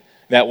happy,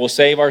 that will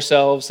save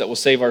ourselves, that will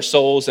save our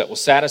souls, that will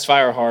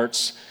satisfy our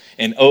hearts.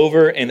 And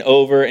over and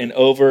over and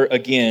over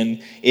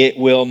again, it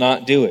will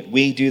not do it.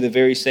 We do the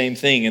very same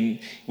thing. And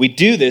we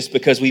do this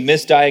because we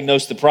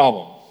misdiagnose the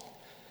problem.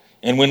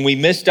 And when we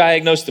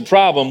misdiagnose the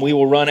problem, we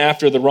will run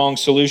after the wrong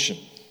solution.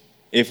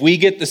 If we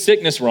get the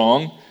sickness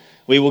wrong,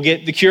 we will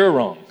get the cure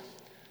wrong.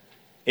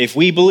 If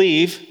we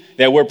believe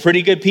that we're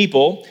pretty good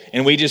people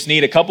and we just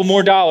need a couple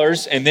more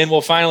dollars and then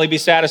we'll finally be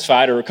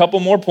satisfied, or a couple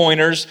more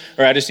pointers,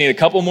 or I just need a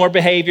couple more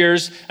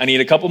behaviors, I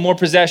need a couple more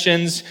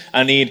possessions,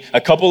 I need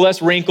a couple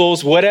less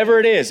wrinkles, whatever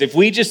it is. If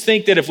we just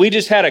think that if we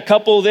just had a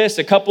couple of this,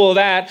 a couple of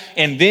that,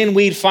 and then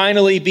we'd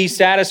finally be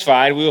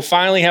satisfied, we will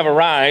finally have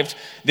arrived,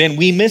 then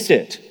we miss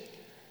it.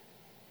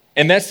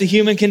 And that's the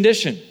human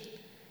condition,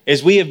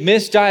 is we have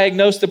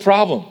misdiagnosed the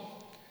problem.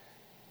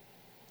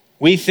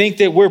 We think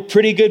that we're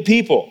pretty good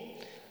people.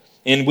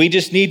 And we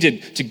just need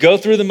to go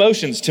through the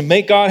motions to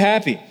make God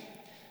happy.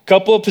 A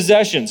couple of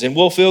possessions and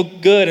we'll feel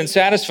good and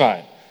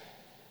satisfied.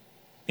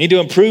 Need to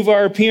improve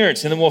our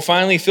appearance and then we'll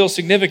finally feel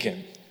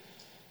significant.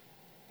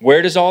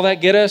 Where does all that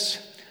get us?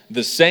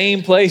 The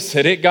same place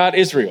that it got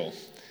Israel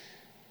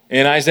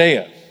in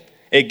Isaiah.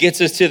 It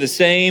gets us to the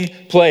same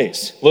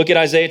place. Look at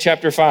Isaiah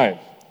chapter 5,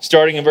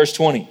 starting in verse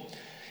 20.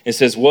 It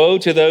says, "Woe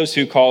to those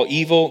who call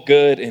evil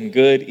good and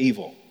good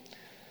evil,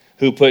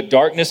 who put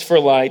darkness for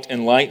light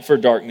and light for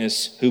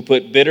darkness, who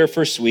put bitter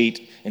for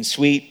sweet and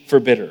sweet for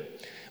bitter.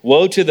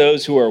 Woe to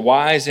those who are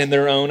wise in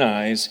their own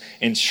eyes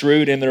and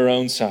shrewd in their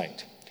own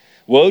sight.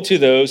 Woe to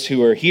those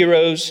who are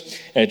heroes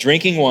at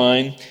drinking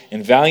wine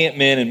and valiant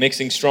men in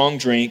mixing strong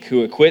drink,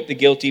 who acquit the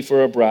guilty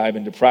for a bribe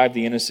and deprive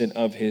the innocent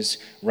of his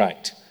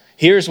right."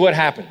 Here's what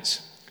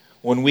happens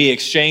when we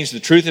exchange the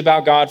truth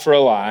about God for a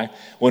lie,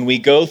 when we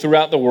go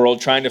throughout the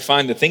world trying to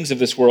find the things of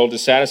this world to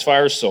satisfy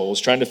our souls,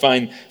 trying to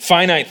find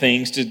finite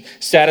things to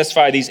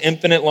satisfy these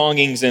infinite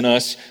longings in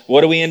us,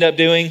 what do we end up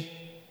doing?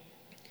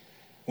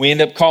 We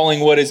end up calling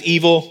what is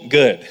evil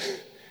good.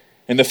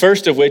 And the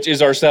first of which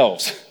is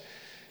ourselves.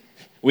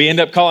 We end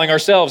up calling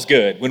ourselves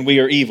good when we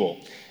are evil.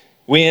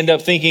 We end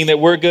up thinking that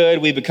we're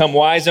good. We become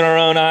wise in our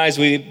own eyes.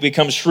 We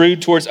become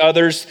shrewd towards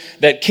others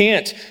that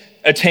can't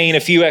attain a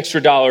few extra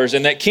dollars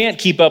and that can't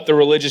keep up the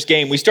religious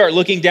game. We start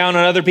looking down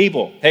on other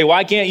people. Hey,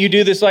 why can't you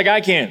do this like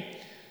I can?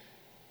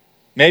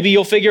 Maybe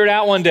you'll figure it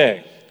out one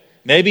day.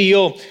 Maybe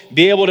you'll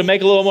be able to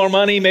make a little more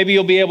money. Maybe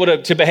you'll be able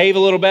to behave a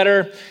little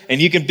better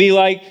and you can be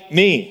like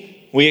me.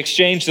 We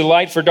exchange the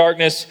light for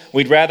darkness.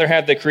 We'd rather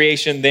have the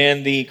creation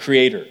than the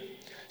creator.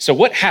 So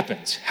what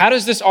happens? How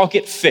does this all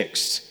get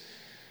fixed?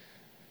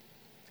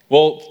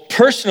 Well,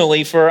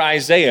 personally for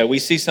Isaiah, we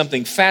see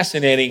something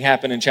fascinating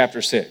happen in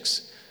chapter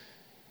 6.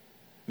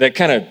 That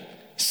kind of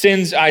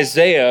sends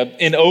Isaiah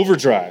in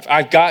overdrive.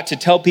 I've got to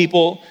tell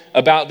people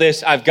about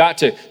this. I've got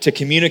to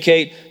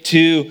communicate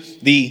to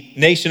the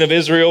nation of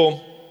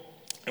Israel.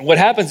 And what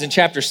happens in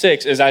chapter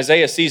 6 is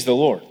Isaiah sees the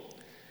Lord.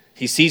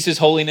 He sees his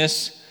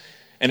holiness.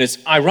 And it's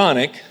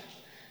ironic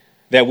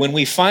that when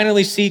we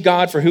finally see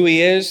God for who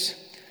he is,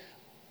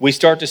 we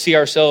start to see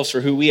ourselves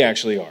for who we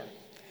actually are.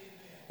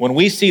 When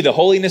we see the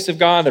holiness of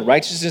God, the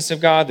righteousness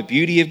of God, the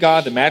beauty of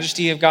God, the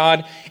majesty of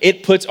God,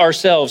 it puts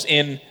ourselves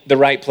in the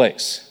right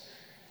place.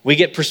 We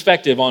get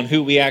perspective on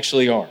who we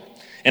actually are.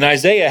 And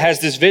Isaiah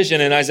has this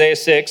vision in Isaiah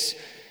 6,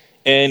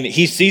 and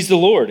he sees the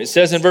Lord. It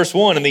says in verse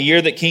 1, "In the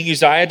year that King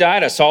Uzziah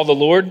died, I saw the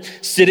Lord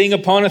sitting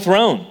upon a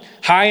throne,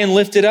 high and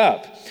lifted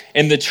up,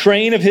 and the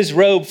train of his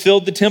robe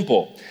filled the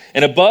temple.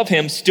 And above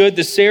him stood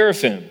the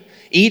seraphim.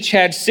 Each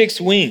had 6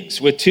 wings.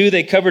 With 2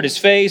 they covered his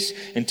face,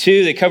 and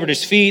 2 they covered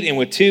his feet, and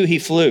with 2 he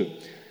flew.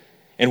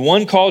 And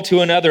one called to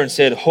another and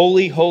said,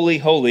 'Holy, holy,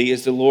 holy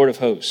is the Lord of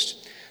hosts.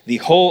 The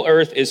whole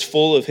earth is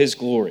full of his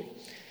glory.'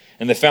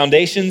 And the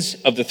foundations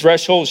of the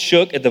threshold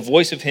shook at the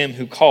voice of him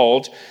who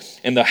called,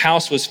 and the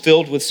house was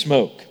filled with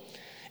smoke.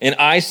 And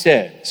I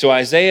said," so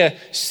Isaiah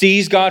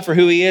sees God for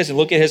who he is, and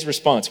look at his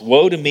response.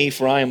 "Woe to me,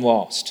 for I am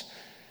lost.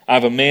 I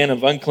have a man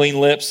of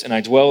unclean lips, and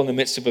I dwell in the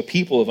midst of a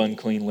people of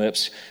unclean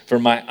lips, for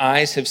my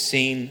eyes have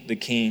seen the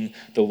King,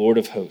 the Lord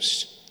of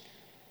hosts."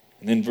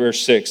 And then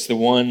verse 6,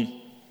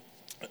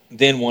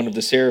 then one of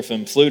the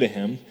seraphim flew to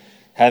him,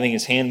 having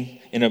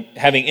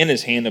in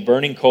his hand a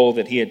burning coal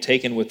that he had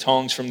taken with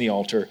tongs from the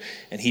altar.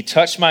 And he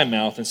touched my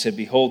mouth and said,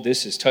 "Behold,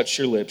 this has touched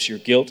your lips. Your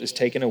guilt is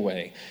taken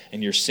away,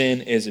 and your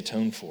sin is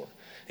atoned for."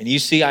 And you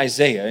see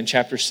Isaiah in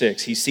chapter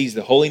 6. He sees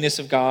the holiness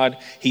of God.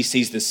 He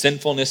sees the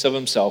sinfulness of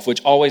himself,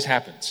 which always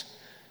happens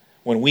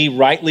when we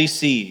rightly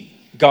see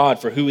God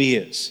for who he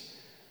is.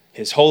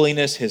 His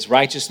holiness, his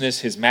righteousness,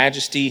 his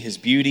majesty, his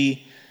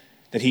beauty,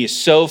 that he is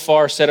so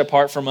far set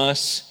apart from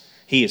us.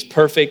 He is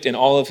perfect in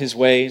all of his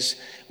ways.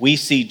 We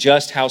see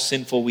just how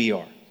sinful we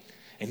are.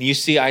 And you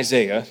see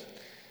Isaiah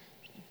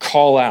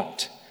call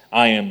out,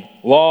 "I am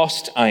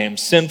lost, I am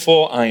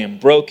sinful, I am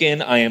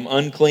broken, I am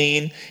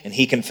unclean." And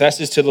he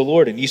confesses to the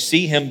Lord, and you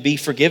see him be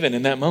forgiven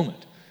in that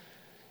moment.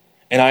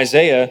 And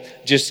Isaiah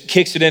just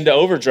kicks it into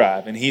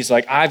overdrive, and he's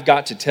like, "I've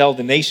got to tell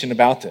the nation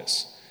about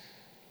this."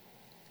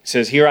 He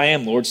says, "Here I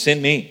am, Lord,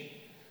 send me.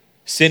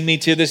 Send me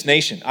to this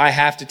nation. I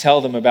have to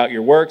tell them about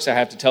your works. I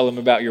have to tell them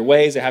about your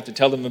ways. I have to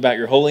tell them about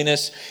your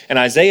holiness." And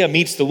Isaiah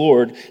meets the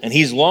Lord, and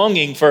he's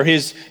longing for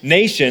his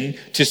nation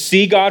to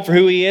see God for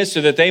who he is,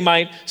 so that they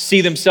might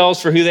see themselves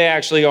for who they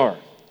actually are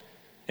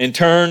and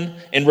turn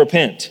and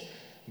repent.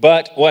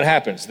 But what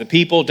happens? The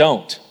people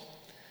don't.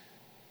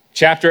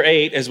 Chapter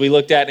 8, as we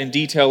looked at in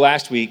detail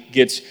last week,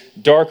 gets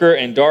darker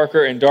and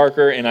darker and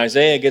darker, and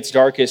Isaiah gets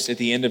darkest at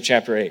the end of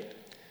chapter 8.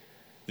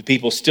 The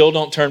people still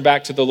don't turn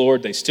back to the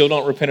Lord. They still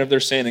don't repent of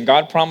their sin. And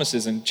God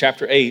promises in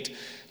chapter 8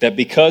 that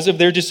because of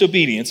their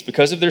disobedience,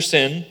 because of their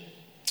sin,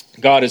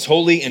 God is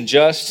holy and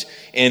just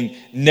and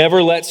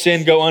never let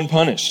sin go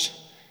unpunished.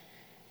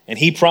 And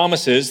he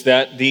promises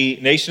that the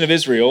nation of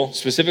Israel,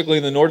 specifically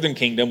the northern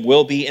kingdom,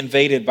 will be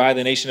invaded by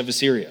the nation of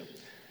Assyria.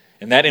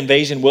 And that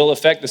invasion will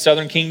affect the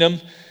southern kingdom.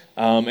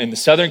 And the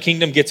southern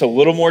kingdom gets a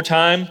little more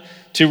time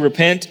to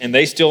repent, and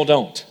they still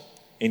don't.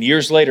 And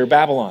years later,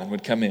 Babylon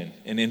would come in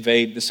and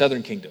invade the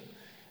southern kingdom,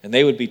 and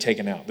they would be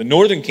taken out. The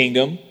northern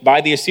kingdom, by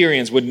the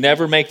Assyrians, would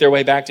never make their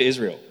way back to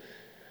Israel.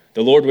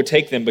 The Lord would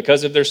take them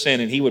because of their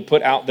sin, and he would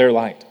put out their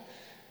light,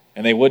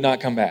 and they would not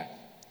come back.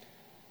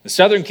 The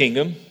southern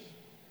kingdom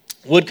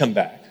would come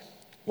back.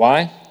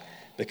 Why?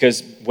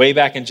 Because way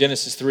back in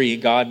Genesis 3,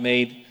 God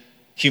made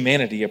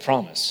humanity a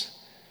promise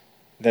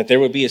that there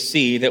would be a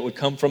seed that would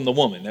come from the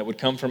woman, that would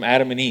come from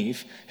Adam and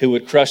Eve, who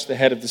would crush the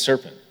head of the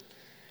serpent.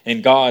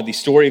 And God, the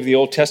story of the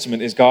Old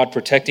Testament is God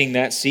protecting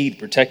that seed,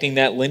 protecting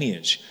that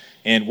lineage.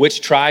 And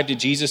which tribe did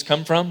Jesus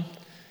come from?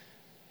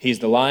 He's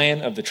the Lion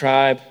of the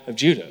tribe of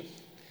Judah.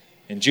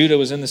 And Judah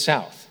was in the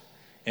south.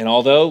 And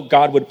although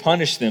God would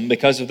punish them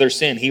because of their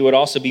sin, he would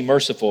also be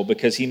merciful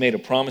because he made a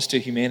promise to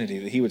humanity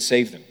that he would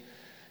save them.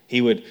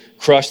 He would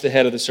crush the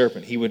head of the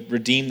serpent. He would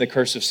redeem the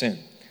curse of sin.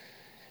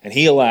 And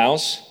he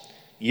allows,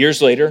 years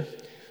later,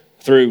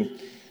 through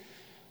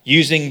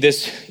using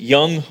this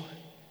young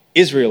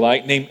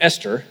Israelite named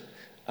Esther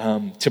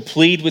to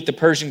plead with the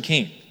Persian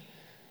king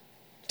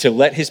to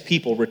let his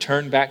people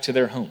return back to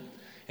their home.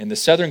 And the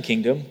southern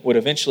kingdom would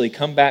eventually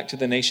come back to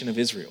the nation of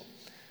Israel.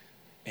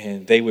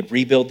 And they would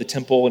rebuild the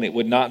temple, and it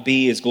would not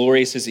be as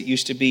glorious as it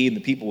used to be, and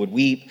the people would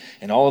weep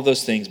and all of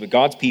those things. But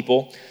God's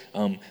people,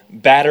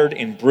 battered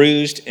and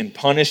bruised and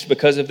punished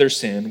because of their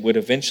sin, would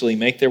eventually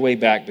make their way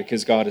back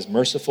because God is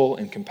merciful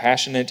and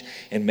compassionate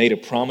and made a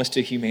promise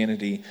to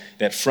humanity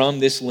that from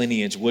this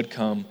lineage would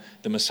come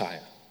the Messiah.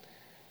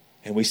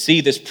 And we see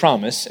this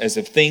promise as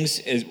if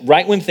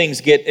right when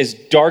things get as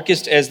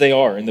darkest as they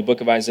are in the book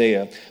of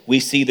Isaiah, we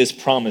see this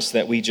promise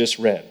that we just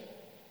read.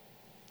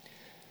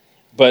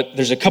 But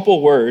there's a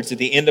couple words at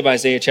the end of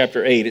Isaiah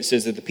chapter 8. It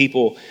says that the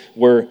people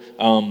were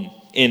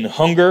in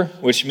hunger,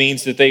 which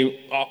means that they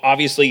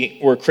obviously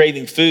were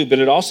craving food, but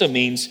it also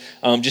means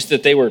just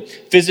that they were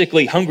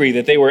physically hungry,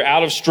 that they were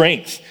out of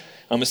strength.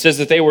 It says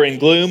that they were in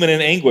gloom and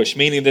in anguish,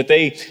 meaning that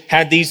they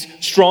had these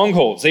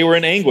strongholds. They were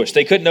in anguish.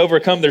 They couldn't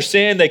overcome their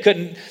sin. They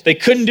couldn't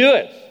do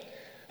it.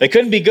 They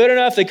couldn't be good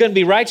enough. They couldn't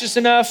be righteous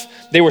enough.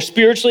 They were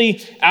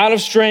spiritually out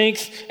of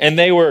strength, and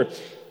they were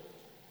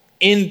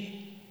in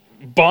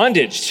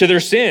bondage to their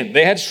sin.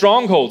 They had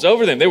strongholds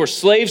over them. They were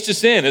slaves to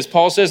sin, as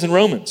Paul says in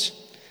Romans.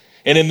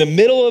 And in the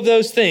middle of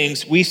those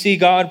things, we see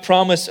God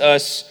promise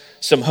us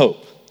some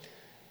hope.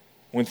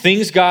 When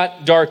things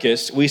got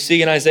darkest, we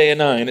see in Isaiah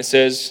 9, it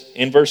says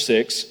in verse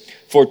 6,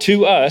 "For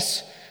to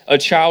us a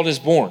child is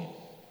born,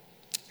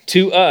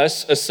 to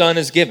us a son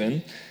is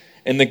given,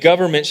 and the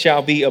government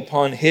shall be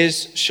upon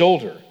his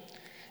shoulder.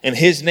 And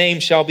his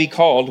name shall be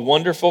called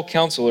Wonderful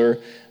Counselor,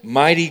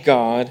 Mighty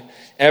God,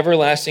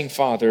 Everlasting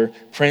Father,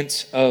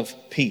 Prince of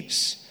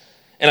Peace."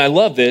 And I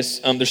love this.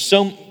 There's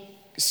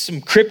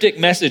some cryptic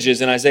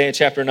messages in Isaiah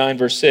chapter 9,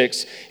 verse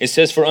 6. It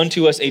says, "For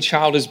unto us a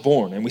child is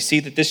born." And we see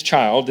that this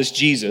child, this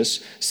Jesus,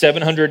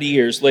 700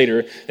 years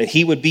later, that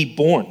he would be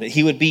born, that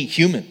he would be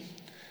human.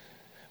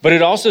 But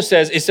it also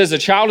says, a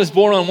child is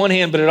born on one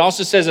hand, but it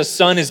also says a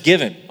son is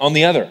given on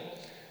the other.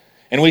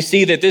 And we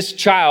see that this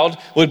child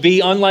would be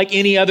unlike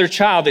any other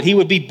child, that he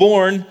would be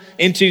born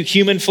into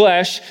human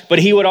flesh, but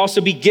he would also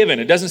be given.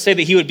 It doesn't say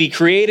that he would be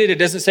created. It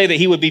doesn't say that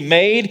he would be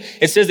made.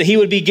 It says that he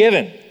would be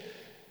given.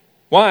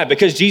 Why?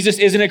 Because Jesus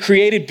isn't a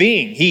created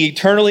being. He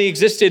eternally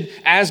existed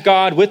as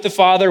God with the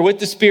Father, with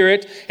the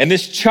Spirit, and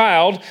this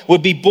child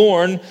would be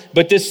born,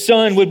 but this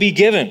son would be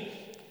given.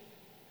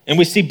 And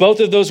we see both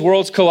of those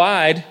worlds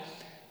collide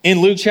in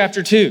Luke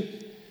chapter 2,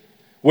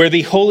 where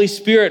the Holy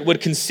Spirit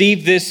would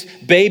conceive this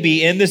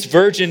baby in this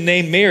virgin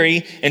named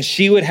Mary, and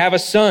she would have a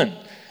son,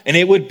 and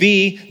it would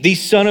be the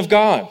Son of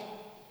God.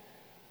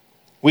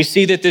 We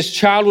see that this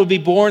child would be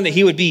born, that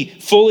he would be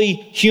fully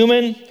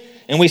human,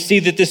 and we see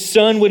that this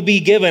son would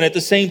be given at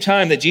the same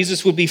time, that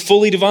Jesus would be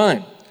fully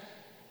divine.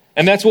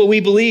 And that's what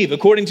we believe,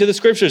 according to the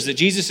scriptures, that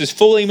Jesus is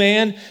fully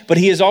man, but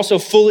he is also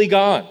fully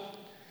God.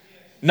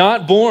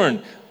 Not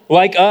born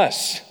like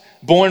us,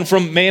 born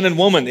from man and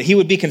woman, that he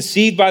would be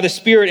conceived by the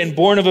Spirit and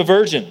born of a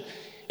virgin.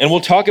 And we'll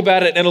talk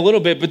about it in a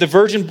little bit, but the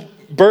virgin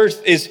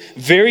birth is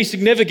very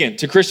significant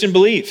to Christian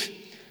belief.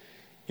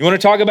 You want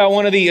to talk about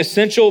one of the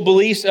essential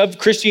beliefs of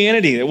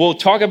Christianity that we'll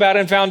talk about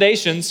in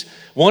Foundations?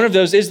 One of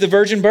those is the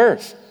virgin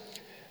birth,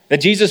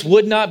 that Jesus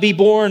would not be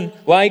born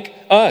like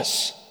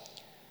us.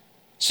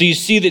 So you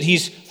see that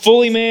he's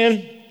fully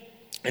man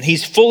and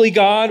he's fully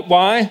God.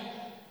 Why?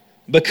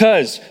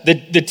 Because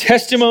the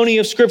testimony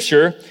of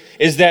Scripture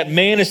is that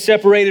man is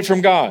separated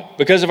from God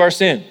because of our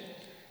sin.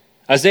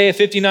 Isaiah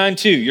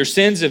 59:2, your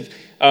sins have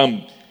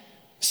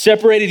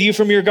separated you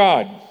from your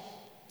God.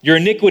 Your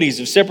iniquities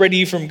have separated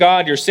you from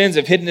God. Your sins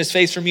have hidden his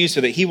face from you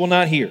so that he will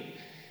not hear.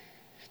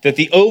 That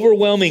the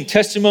overwhelming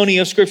testimony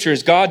of Scripture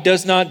is God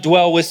does not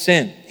dwell with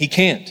sin. He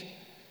can't.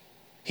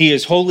 He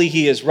is holy,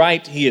 he is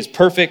right, he is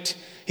perfect,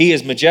 he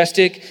is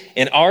majestic,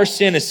 and our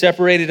sin has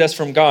separated us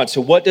from God.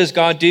 So what does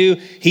God do?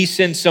 He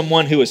sends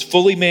someone who is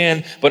fully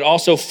man, but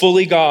also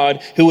fully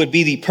God, who would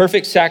be the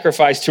perfect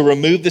sacrifice to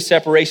remove the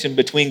separation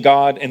between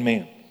God and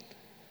man.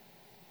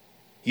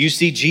 You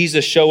see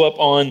Jesus show up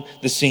on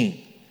the scene.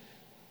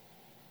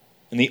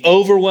 And the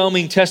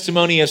overwhelming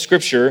testimony of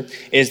Scripture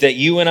is that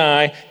you and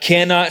I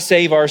cannot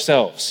save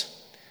ourselves.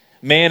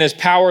 Man is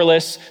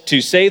powerless to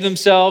save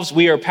themselves.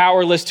 We are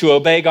powerless to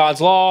obey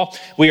God's law.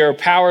 We are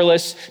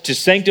powerless to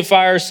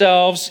sanctify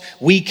ourselves.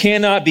 We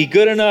cannot be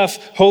good enough,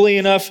 holy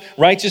enough,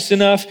 righteous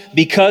enough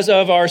because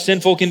of our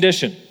sinful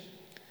condition.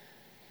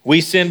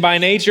 We sin by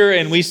nature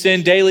and we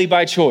sin daily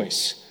by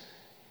choice.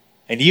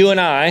 And you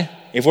and I,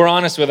 if we're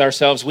honest with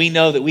ourselves, we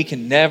know that we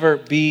can never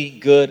be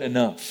good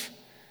enough.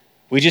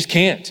 We just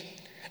can't.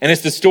 And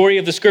it's the story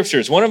of the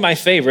Scriptures. One of my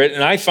favorite,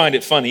 and I find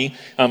it funny,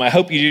 I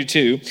hope you do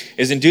too,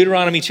 is in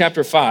Deuteronomy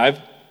chapter 5.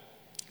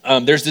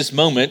 There's this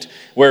moment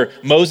where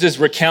Moses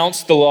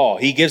recounts the law.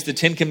 He gives the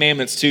 10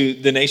 Commandments to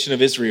the nation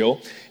of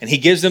Israel, and he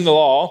gives them the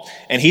law,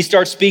 and he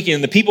starts speaking,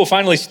 and the people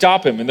finally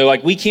stop him, and they're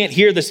like, we can't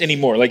hear this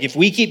anymore. Like, if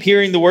we keep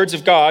hearing the words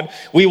of God,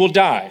 we will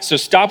die. So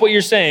stop what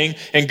you're saying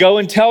and go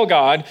and tell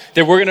God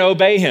that we're going to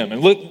obey him.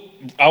 And look,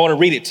 I want to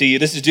read it to you.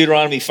 This is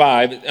Deuteronomy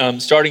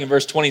 5, starting in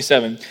verse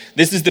 27.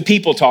 This is the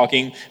people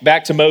talking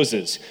back to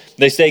Moses.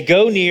 They say,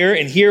 "Go near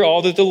and hear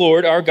all that the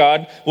Lord our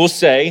God will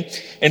say,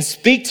 and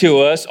speak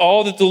to us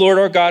all that the Lord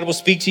our God will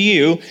speak to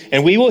you,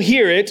 and we will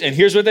hear it." And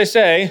here's what they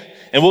say,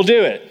 and we'll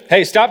do it.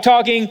 Hey, stop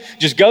talking.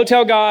 Just go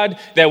tell God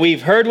that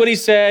we've heard what he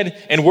said,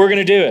 and we're going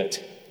to do it.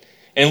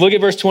 And look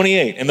at verse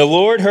 28. "And the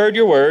Lord heard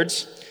your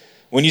words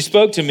when you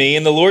spoke to me,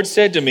 and the Lord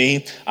said to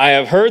me, I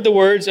have heard the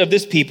words of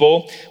this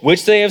people,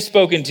 which they have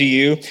spoken to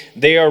you.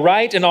 They are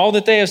right in all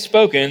that they have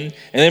spoken."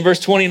 And then verse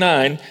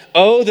 29,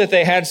 "Oh, that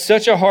they had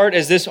such a heart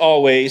as this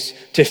always,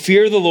 to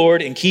fear the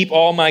Lord and keep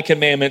all my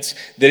commandments,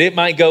 that it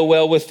might go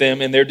well with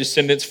them and their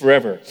descendants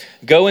forever.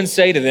 Go and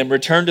say to them,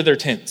 return to their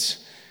tents."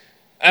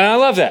 And I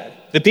love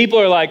that. The people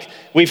are like,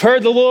 we've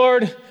heard the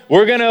Lord,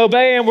 we're going to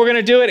obey him, we're going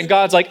to do it. And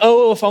God's like,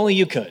 oh, if only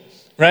you could,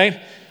 right?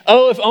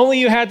 Oh, if only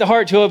you had the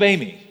heart to obey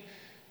me.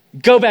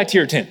 Go back to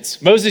your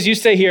tents. Moses, you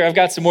stay here. I've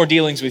got some more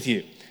dealings with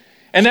you.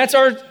 And that's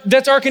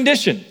our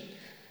condition.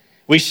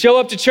 We show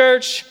up to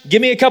church,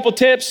 give me a couple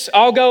tips,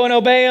 I'll go and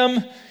obey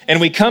them, and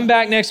we come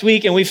back next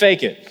week and we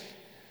fake it.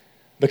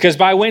 Because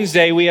by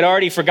Wednesday, we had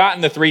already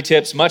forgotten the 3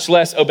 tips, much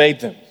less obeyed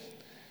them,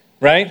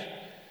 right?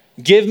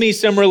 Give me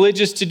some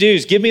religious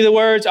to-dos. Give me the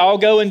words, I'll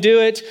go and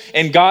do it.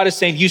 And God is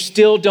saying, you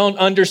still don't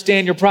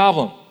understand your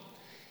problem.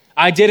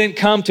 I didn't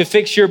come to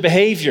fix your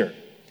behavior.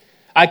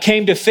 I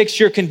came to fix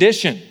your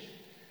condition.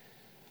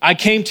 I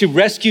came to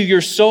rescue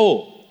your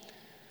soul.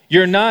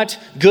 You're not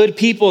good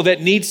people that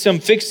need some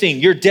fixing.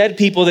 You're dead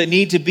people that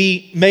need to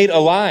be made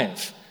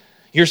alive.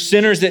 You're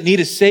sinners that need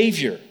a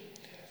savior.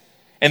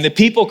 And the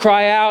people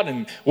cry out,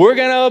 and we're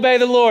going to obey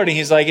the Lord. And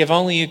he's like, if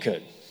only you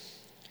could.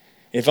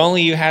 If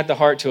only you had the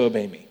heart to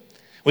obey me.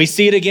 We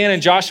see it again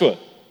in Joshua.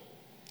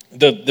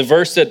 The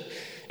verse that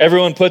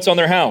everyone puts on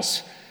their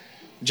house.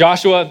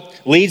 Joshua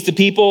leads the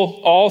people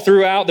all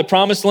throughout the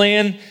promised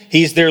land.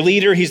 He's their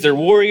leader, he's their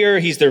warrior,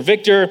 he's their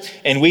victor.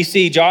 And we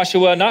see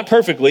Joshua, not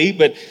perfectly,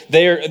 but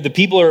the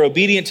people are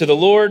obedient to the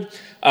Lord.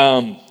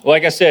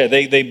 Like I said,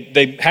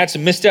 they had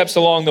some missteps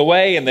along the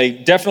way, and they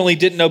definitely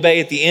didn't obey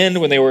at the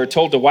end when they were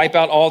told to wipe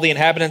out all the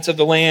inhabitants of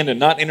the land and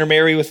not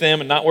intermarry with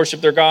them and not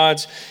worship their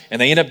gods. And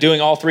they end up doing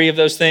all three of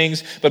those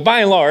things. But by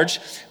and large,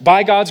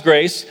 by God's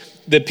grace,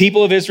 the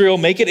people of Israel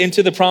make it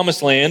into the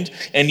promised land,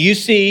 and you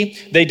see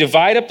they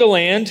divide up the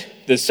land.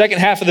 The second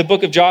half of the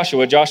book of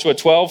Joshua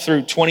 12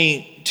 through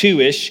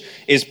 22-ish,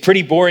 is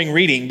pretty boring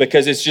reading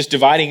because it's just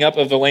dividing up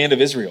of the land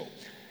of Israel.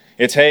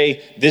 It's,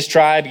 hey, this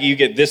tribe, you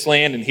get this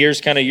land, and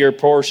here's kind of your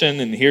portion,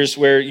 and here's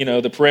where,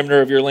 the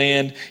perimeter of your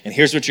land, and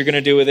here's what you're going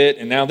to do with it.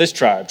 And now this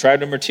tribe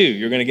number 2,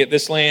 you're going to get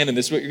this land, and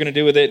this is what you're going to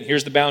do with it, and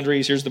here's the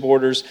boundaries, here's the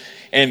borders.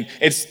 And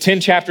it's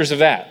 10 chapters of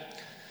that.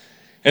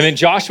 And then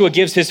Joshua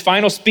gives his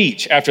final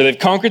speech after they've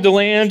conquered the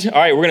land. All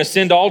right, we're going to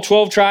send all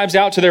 12 tribes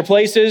out to their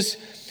places.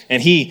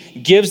 And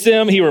he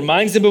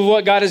reminds them of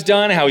what God has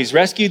done, how he's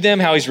rescued them,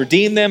 how he's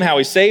redeemed them, how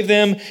he saved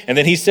them. And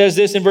then he says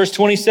this in verse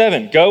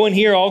 27, "Go and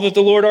hear all that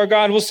the Lord our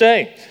God will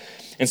say,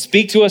 and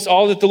speak to us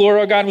all that the Lord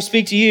our God will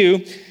speak to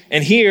you,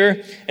 and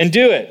hear and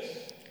do it."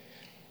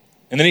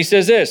 And then he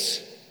says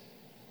this,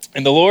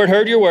 "And the Lord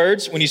heard your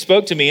words when you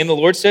spoke to me, and the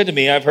Lord said to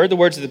me, I've heard the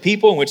words of the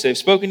people in which they've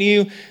spoken to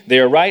you. They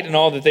are right in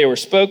all that they were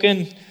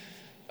spoken."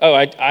 Oh,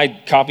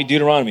 I copied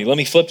Deuteronomy. Let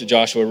me flip to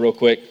Joshua real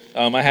quick.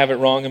 I have it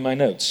wrong in my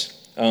notes.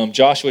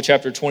 Joshua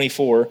chapter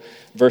 24,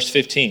 verse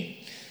 15.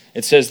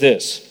 It says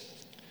this.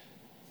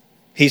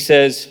 He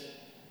says,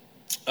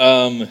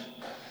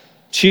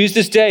 "Choose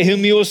this day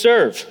whom you will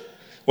serve,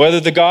 whether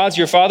the gods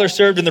your father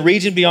served in the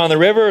region beyond the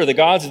river or the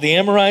gods of the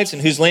Amorites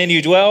in whose land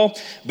you dwell.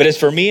 But as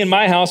for me and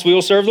my house, we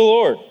will serve the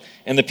Lord."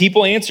 And the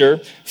people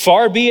answer,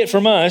 "Far be it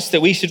from us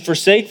that we should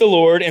forsake the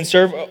Lord and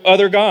serve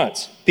other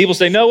gods." People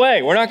say, "No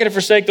way, we're not going to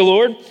forsake the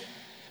Lord.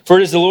 For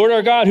it is the Lord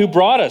our God who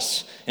brought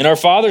us and our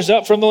fathers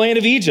up from the land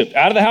of Egypt,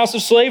 out of the house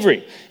of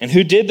slavery, and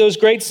who did those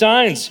great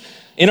signs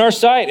in our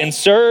sight and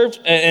served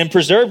and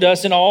preserved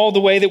us in all the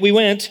way that we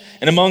went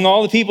and among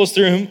all the peoples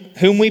through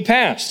whom we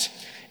passed.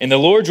 And the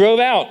Lord drove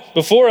out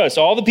before us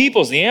all the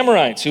peoples, the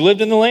Amorites who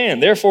lived in the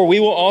land. Therefore we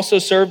will also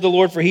serve the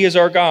Lord, for he is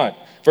our God."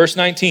 Verse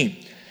 19.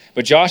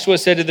 "But Joshua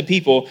said to the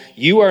people,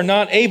 you are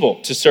not able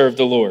to serve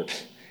the Lord,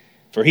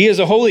 for he is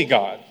a holy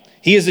God.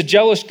 He is a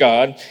jealous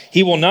God.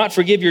 He will not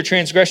forgive your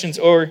transgressions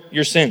or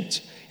your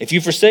sins. If you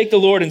forsake the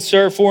Lord and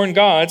serve foreign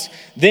gods,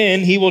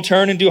 then he will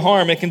turn and do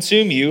harm and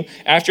consume you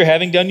after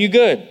having done you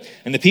good."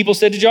 And the people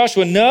said to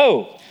Joshua,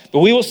 "No, but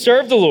we will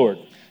serve the Lord."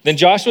 Then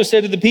Joshua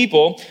said to the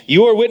people,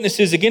 "You are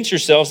witnesses against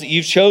yourselves that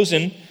you've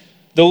chosen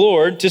the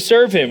Lord to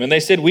serve him." And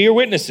they said, "We are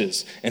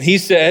witnesses." And he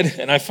said,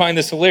 and I find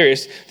this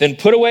hilarious, "Then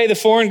put away the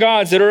foreign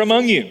gods that are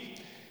among you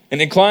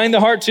and incline the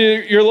heart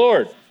to your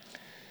Lord."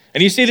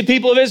 And you see the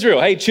people of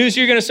Israel, hey, choose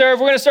who you're going to serve.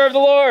 We're going to serve the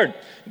Lord.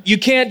 You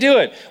can't do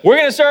it. We're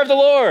going to serve the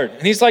Lord.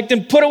 And he's like,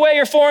 then put away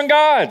your foreign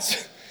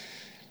gods.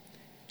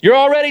 You're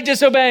already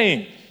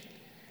disobeying.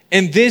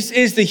 And this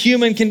is the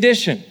human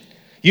condition.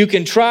 You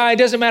can try. It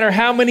doesn't matter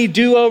how many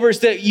do-overs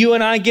that you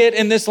and I get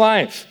in this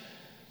life.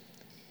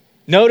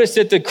 Notice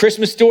that the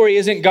Christmas story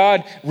isn't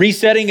God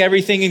resetting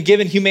everything and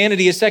giving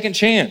humanity a second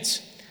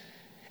chance.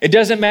 It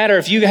doesn't matter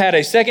if you had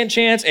a second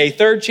chance, a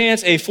third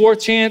chance, a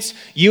fourth chance,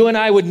 you and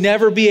I would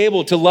never be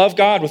able to love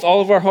God with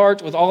all of our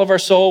heart, with all of our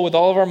soul, with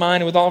all of our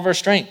mind, and with all of our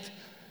strength.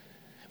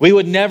 We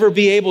would never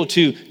be able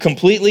to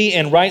completely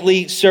and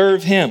rightly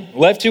serve him.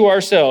 Left to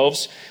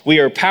ourselves, we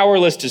are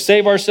powerless to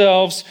save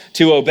ourselves,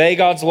 to obey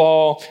God's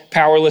law,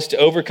 powerless to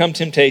overcome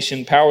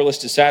temptation, powerless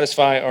to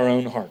satisfy our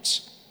own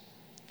hearts.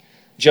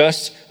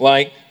 Just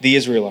like the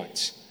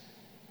Israelites.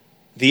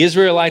 The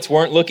Israelites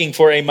weren't looking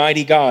for a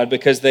mighty God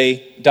because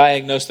they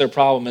diagnosed their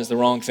problem as the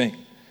wrong thing.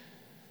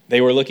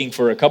 They were looking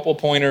for a couple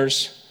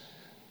pointers,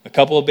 a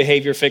couple of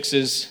behavior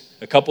fixes,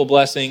 a couple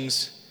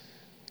blessings,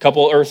 a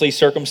couple earthly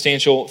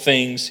circumstantial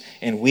things,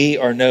 and we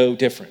are no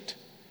different.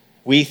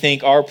 We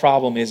think our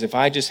problem is if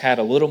I just had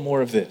a little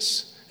more of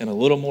this and a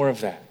little more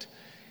of that,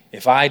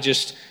 if I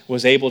just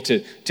was able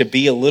to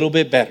be a little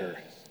bit better,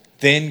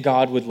 then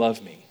God would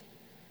love me.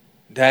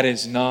 That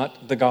is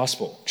not the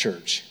gospel,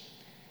 church.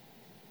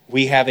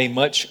 We have a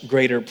much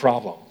greater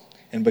problem.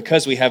 And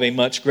because we have a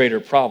much greater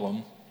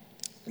problem,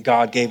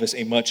 God gave us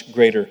a much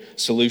greater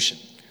solution.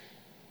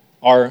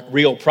 Our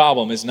real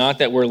problem is not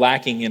that we're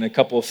lacking in a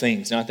couple of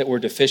things, not that we're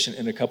deficient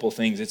in a couple of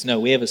things. It's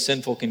no, we have a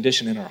sinful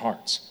condition in our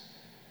hearts.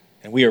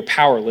 And we are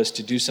powerless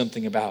to do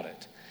something about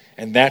it.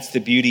 And that's the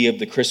beauty of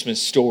the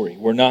Christmas story.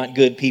 We're not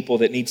good people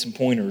that need some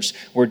pointers.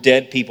 We're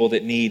dead people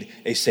that need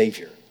a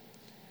Savior.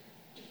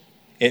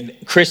 And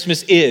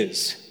Christmas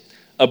is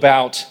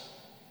about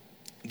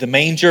the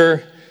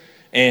manger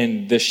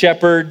and the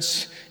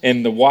shepherds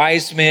and the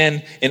wise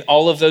men and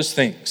all of those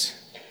things.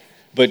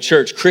 But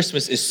church,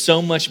 Christmas is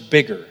so much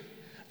bigger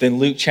than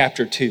Luke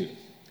chapter 2.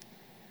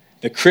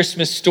 The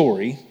Christmas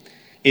story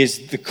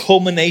is the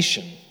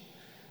culmination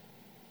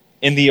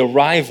in the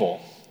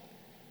arrival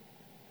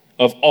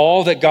of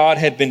all that God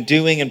had been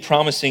doing and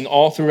promising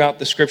all throughout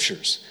the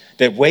scriptures.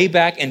 That way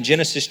back in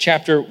Genesis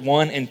chapter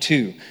 1 and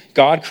 2,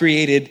 God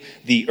created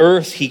the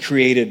earth, he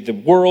created the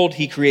world,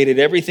 he created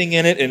everything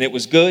in it, and it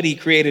was good. He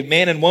created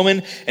man and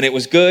woman, and it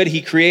was good.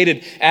 He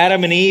created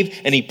Adam and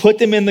Eve, and he put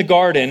them in the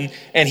garden,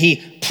 and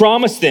he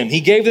promised them, he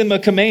gave them a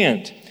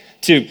command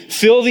to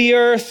fill the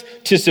earth,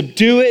 to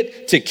subdue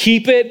it, to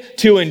keep it,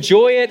 to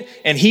enjoy it,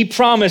 and he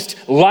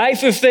promised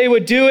life if they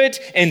would do it,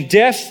 and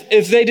death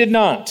if they did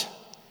not.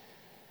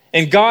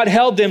 And God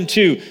held them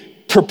to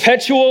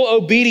perpetual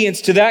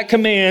obedience to that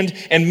command,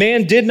 and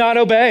man did not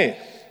obey.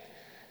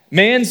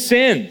 Man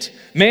sinned.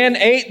 Man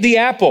ate the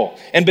apple.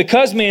 And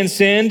because man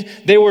sinned,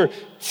 they were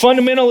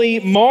fundamentally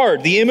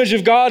marred. The image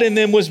of God in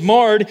them was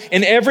marred,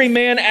 and every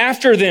man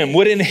after them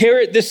would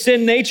inherit this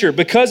sin nature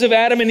because of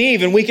Adam and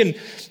Eve. And we can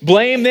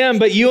blame them,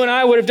 but you and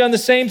I would have done the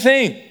same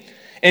thing.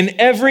 And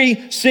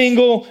every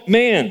single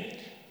man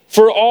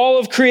for all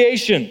of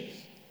creation,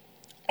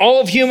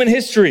 all of human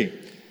history,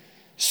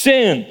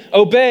 sin,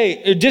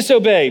 obey,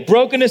 disobey,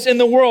 brokenness in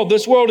the world.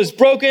 This world is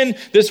broken.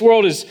 This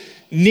world is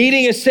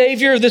needing a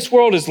savior. This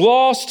world is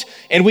lost.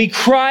 And we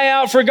cry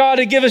out for God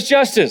to give us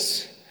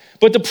justice.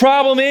 But the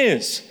problem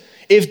is,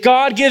 if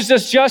God gives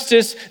us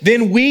justice,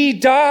 then we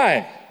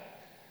die.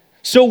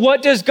 So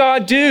what does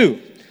God do?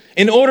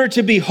 In order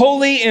to be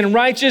holy and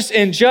righteous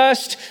and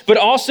just, but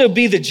also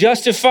be the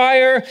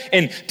justifier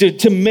and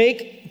to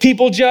make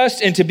people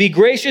just and to be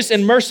gracious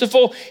and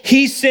merciful,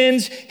 he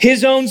sends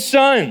his own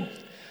son,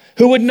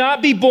 who would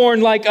not be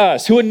born like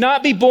us, who would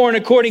not be born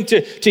according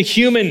to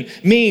human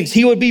means.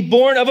 He would be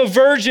born of a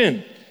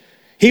virgin.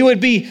 He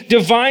would be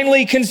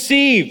divinely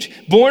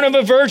conceived, born of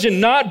a virgin,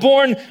 not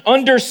born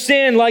under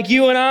sin like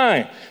you and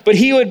I, but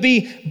he would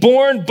be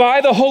born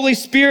by the Holy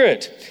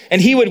Spirit.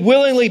 And he would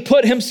willingly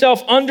put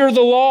himself under the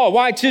law.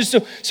 Why?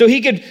 So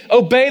he could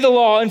obey the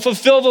law and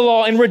fulfill the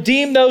law and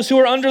redeem those who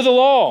are under the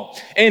law.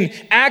 And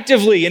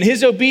actively in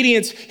his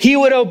obedience, he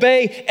would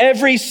obey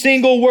every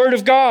single word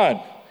of God.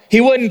 He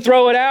wouldn't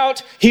throw it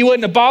out. He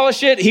wouldn't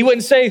abolish it. He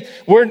wouldn't say,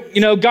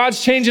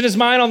 God's changing his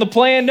mind on the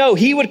plan. No,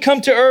 he would come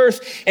to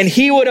earth and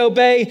he would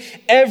obey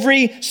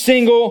every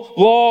single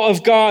law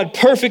of God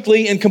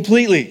perfectly and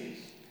completely.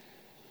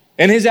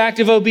 In his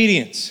active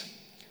obedience.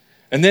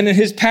 And then in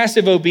his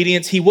passive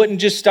obedience, he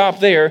wouldn't just stop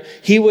there.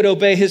 He would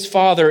obey his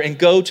Father and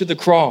go to the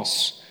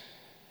cross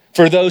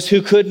for those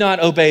who could not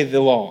obey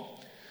the law,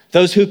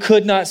 those who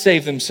could not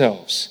save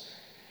themselves.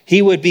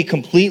 He would be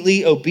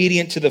completely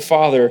obedient to the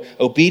Father,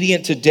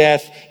 obedient to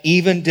death,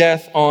 even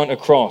death on a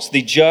cross,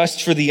 the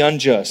just for the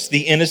unjust,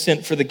 the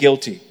innocent for the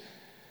guilty.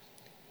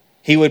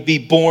 He would be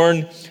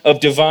born of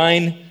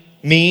divine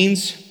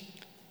means,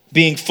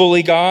 being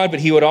fully God,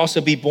 but he would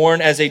also be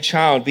born as a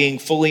child, being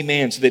fully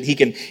man, so that he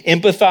can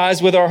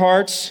empathize with our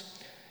hearts,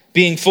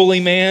 being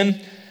fully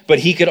man, but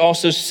he could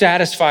also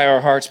satisfy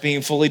our hearts,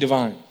 being fully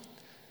divine.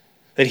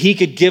 That he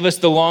could give us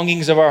the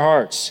longings of our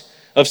hearts,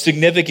 of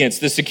significance,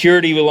 the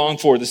security we long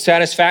for, the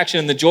satisfaction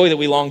and the joy that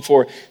we long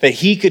for, that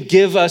he could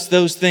give us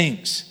those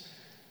things.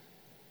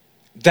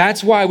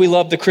 That's why we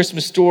love the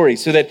Christmas story,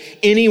 so that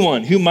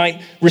anyone who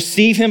might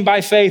receive him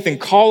by faith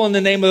and call on the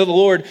name of the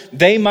Lord,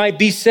 they might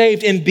be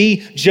saved and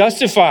be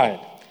justified.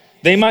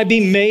 They might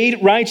be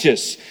made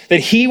righteous, that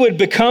he would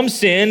become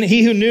sin.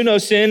 He who knew no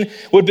sin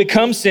would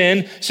become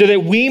sin, so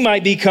that we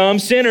might become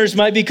sinners,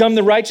 might become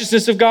the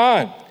righteousness of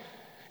God,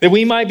 that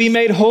we might be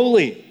made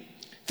holy.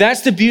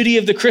 That's the beauty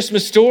of the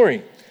Christmas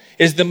story,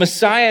 is the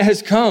Messiah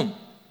has come.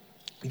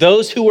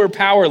 Those who were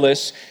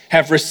powerless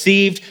have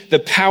received the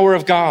power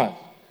of God,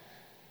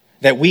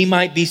 that we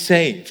might be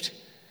saved.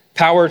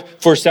 Power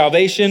for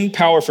salvation,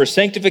 power for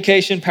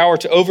sanctification, power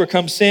to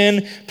overcome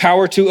sin,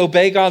 power to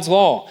obey God's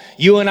law.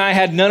 You and I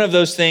had none of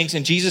those things,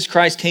 and Jesus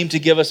Christ came to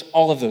give us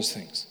all of those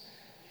things.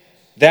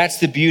 That's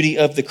the beauty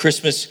of the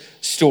Christmas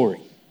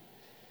story.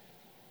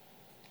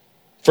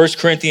 1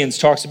 Corinthians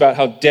talks about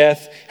how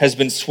death has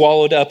been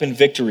swallowed up in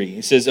victory.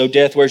 It says, "O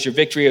death, where's your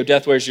victory? O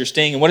death, where's your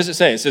sting?" And what does it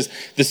say? It says,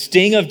 the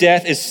sting of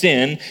death is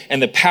sin,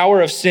 and the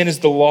power of sin is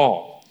the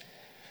law.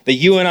 That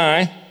you and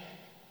I,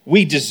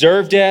 we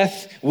deserve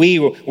death. We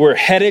were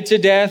headed to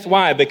death.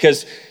 Why?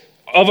 Because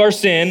of our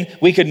sin,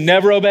 we could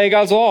never obey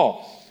God's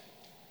law.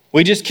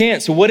 We just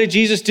can't. So what did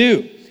Jesus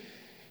do?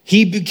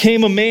 He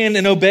became a man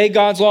and obeyed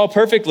God's law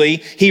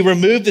perfectly. He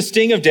removed the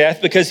sting of death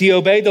because he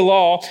obeyed the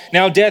law.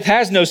 Now death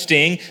has no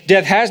sting,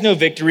 death has no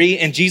victory,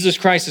 and Jesus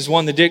Christ has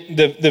won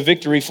the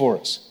victory for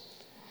us.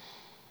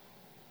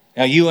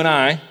 Now you and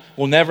I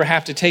will never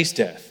have to taste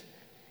death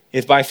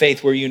if by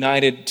faith we're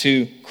united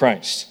to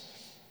Christ.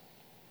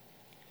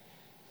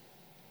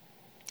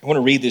 I want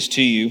to read this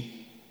to you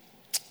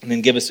and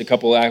then give us a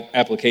couple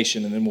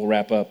application, and then we'll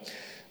wrap up.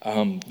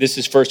 This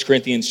is 1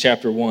 Corinthians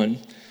chapter 1.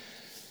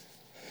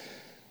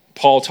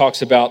 Paul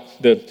talks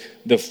about the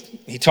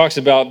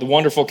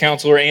wonderful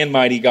counselor and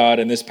mighty God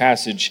in this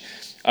passage.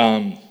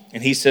 And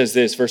he says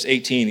this, verse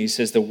 18, he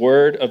says, "The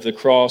word of the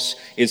cross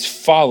is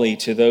folly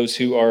to those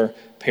who are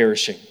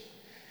perishing.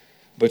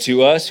 But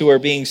to us who are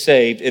being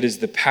saved, it is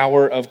the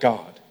power of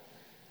God."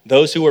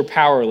 Those who are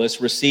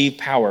powerless receive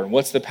power. And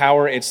what's the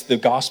power? It's the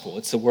gospel.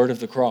 It's the word of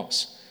the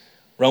cross.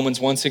 Romans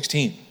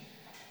 1:16.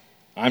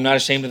 I'm not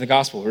ashamed of the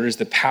gospel, for it is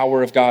the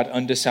power of God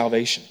unto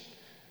salvation.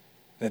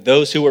 That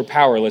those who were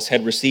powerless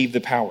had received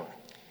the power.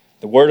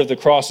 The word of the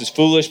cross is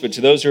foolish, but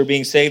to those who are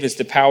being saved, it's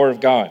the power of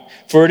God.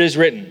 For it is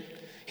written,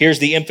 here's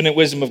the infinite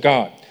wisdom of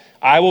God.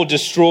 I will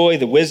destroy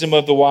the wisdom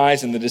of the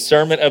wise, and the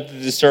discernment of the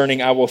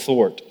discerning I will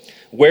thwart.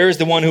 Where is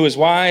the one who is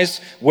wise?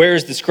 Where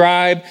is the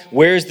scribe?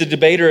 Where is the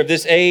debater of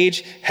this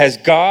age? Has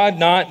God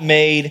not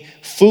made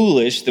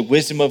foolish the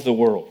wisdom of the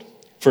world?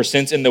 For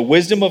since in the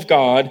wisdom of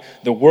God,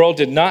 the world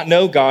did not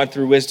know God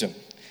through wisdom,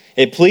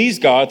 it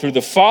pleased God through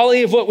the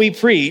folly of what we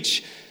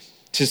preach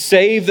to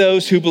save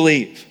those who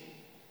believe.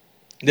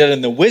 That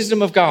in the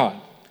wisdom of God,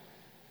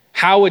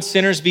 how would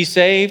sinners be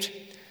saved?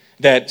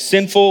 That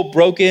sinful,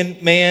 broken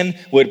man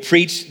would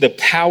preach the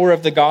power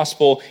of the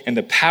gospel, and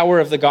the power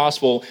of the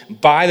gospel,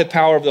 by the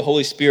power of the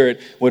Holy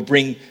Spirit, would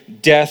bring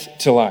death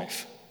to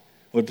life,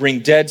 would bring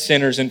dead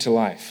sinners into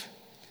life,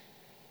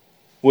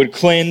 would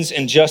cleanse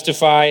and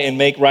justify and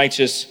make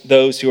righteous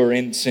those who are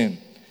in sin.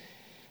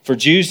 For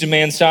Jews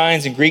demand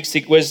signs and Greeks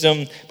seek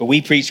wisdom, but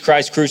we preach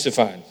Christ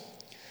crucified.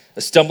 A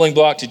stumbling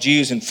block to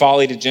Jews and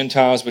folly to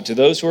Gentiles, but to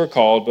those who are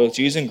called, both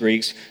Jews and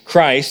Greeks,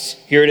 Christ,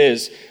 here it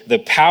is, the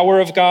power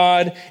of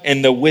God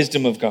and the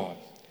wisdom of God.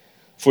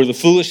 For the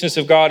foolishness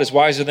of God is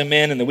wiser than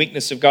men, and the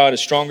weakness of God is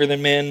stronger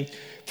than men.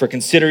 For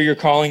consider your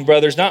calling,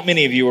 brothers. Not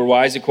many of you were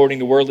wise according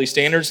to worldly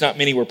standards. Not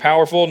many were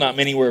powerful. Not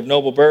many were of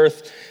noble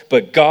birth.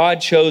 But God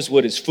chose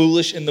what is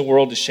foolish in the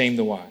world to shame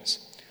the wise.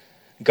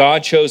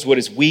 God chose what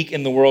is weak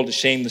in the world to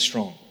shame the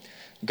strong.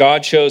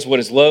 God chose what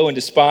is low and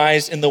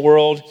despised in the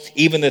world,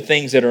 even the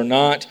things that are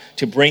not,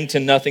 to bring to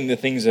nothing the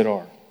things that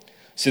are,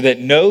 so that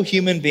no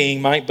human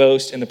being might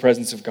boast in the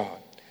presence of God.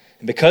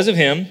 And because of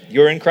him,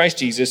 you're in Christ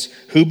Jesus,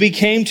 who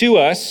became to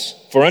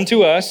us, for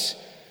unto us,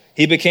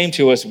 he became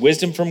to us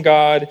wisdom from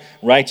God,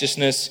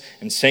 righteousness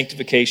and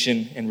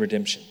sanctification and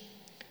redemption.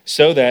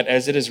 So that,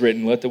 as it is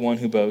written, let the one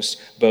who boasts,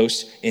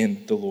 boast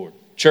in the Lord.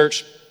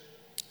 Church,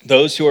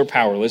 those who are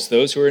powerless,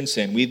 those who are in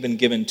sin, we've been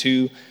given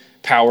two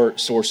power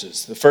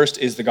sources. The first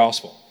is the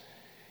gospel.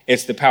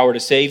 It's the power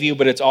to save you,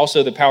 but it's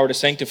also the power to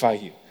sanctify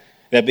you.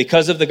 That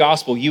because of the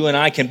gospel, you and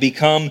I can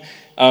become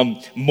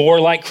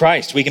more like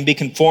Christ. We can be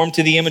conformed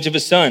to the image of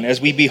his son.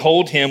 As we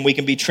behold him, we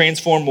can be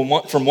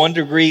transformed from one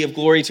degree of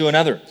glory to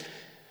another.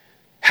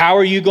 How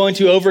are you going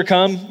to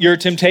overcome your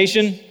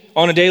temptation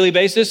on a daily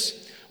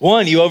basis?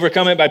 One, you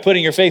overcome it by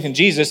putting your faith in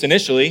Jesus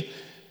initially.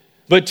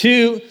 But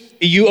two,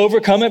 you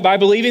overcome it by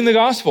believing the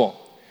gospel.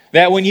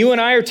 That when you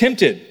and I are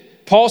tempted,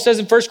 Paul says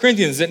in 1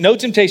 Corinthians that no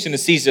temptation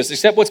has seized us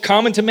except what's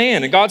common to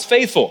man, and God's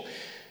faithful,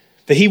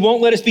 that he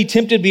won't let us be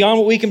tempted beyond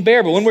what we can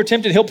bear, but when we're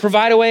tempted, he'll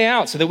provide a way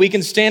out so that we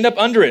can stand up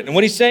under it. And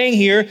what he's saying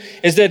here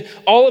is that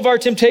all of our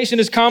temptation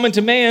is common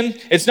to man.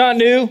 It's not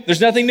new.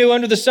 There's nothing new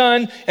under the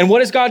sun. And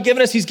what has God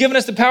given us? He's given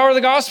us the power of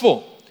the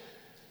gospel.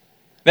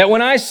 That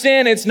when I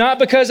sin, it's not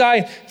because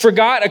I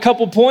forgot a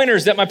couple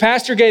pointers that my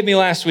pastor gave me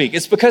last week.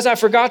 It's because I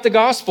forgot the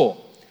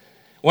gospel.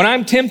 When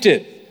I'm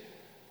tempted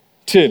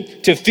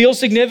to feel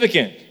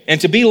significant, and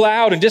to be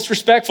loud and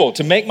disrespectful,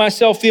 to make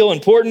myself feel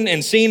important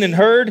and seen and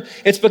heard,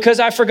 it's because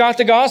I forgot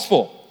the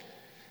gospel.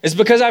 It's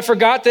because I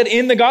forgot that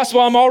in the gospel,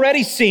 I'm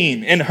already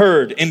seen and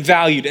heard and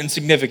valued and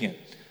significant.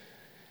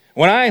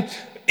 When I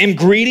am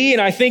greedy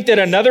and I think that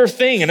another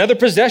thing, another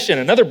possession,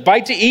 another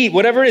bite to eat,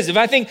 whatever it is, if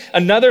I think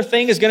another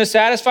thing is going to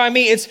satisfy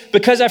me, it's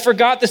because I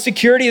forgot the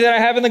security that I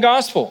have in the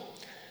gospel.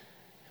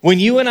 When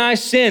you and I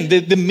sin,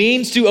 the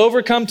means to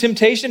overcome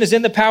temptation is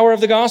in the power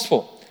of the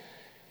gospel.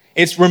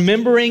 It's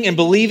remembering and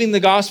believing the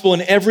gospel in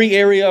every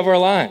area of our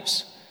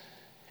lives.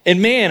 And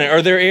man,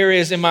 are there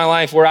areas in my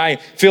life where I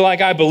feel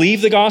like I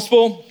believe the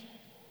gospel?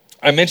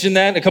 I mentioned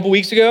that a couple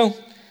weeks ago.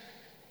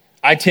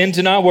 I tend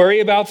to not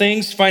worry about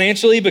things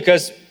financially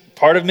because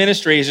part of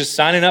ministry is just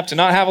signing up to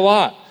not have a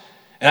lot.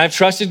 And I've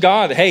trusted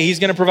God that, hey, he's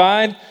going to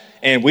provide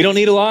and we don't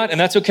need a lot and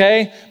that's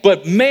okay.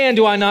 But man,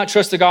 do I not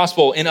trust the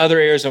gospel in other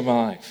areas of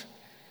my life.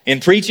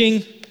 In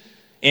preaching,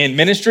 in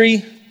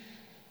ministry,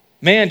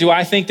 man, do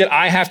I think that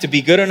I have to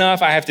be good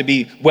enough, I have to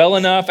be well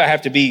enough, I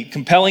have to be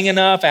compelling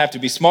enough, I have to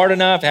be smart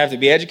enough, I have to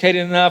be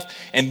educated enough,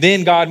 and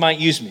then God might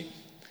use me.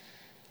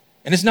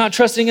 And it's not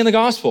trusting in the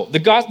gospel.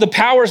 The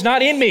power is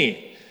not in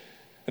me.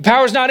 The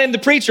power is not in the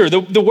preacher.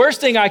 The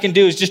worst thing I can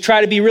do is just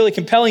try to be really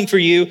compelling for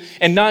you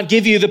and not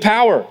give you the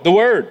power, the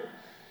word.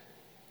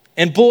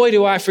 And boy,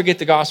 do I forget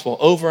the gospel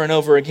over and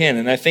over again.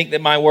 And I think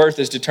that my worth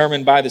is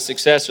determined by the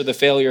success or the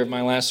failure of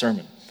my last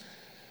sermon.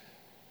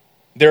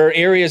 There are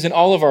areas in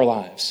all of our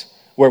lives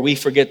where we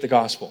forget the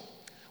gospel,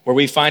 where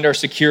we find our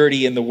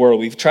security in the world.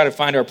 We try to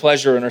find our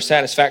pleasure and our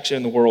satisfaction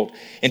in the world.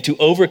 And to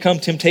overcome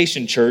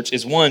temptation, church,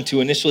 is one,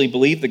 to initially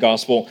believe the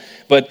gospel,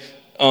 but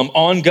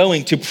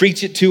ongoing to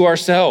preach it to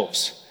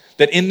ourselves.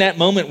 That in that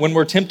moment when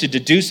we're tempted to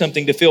do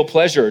something to feel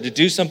pleasure, to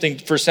do something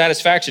for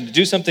satisfaction, to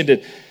do something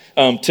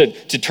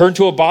to turn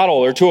to a bottle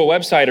or to a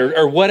website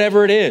or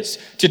whatever it is,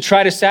 to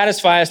try to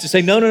satisfy us, to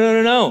say,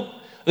 no.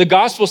 The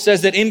gospel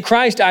says that in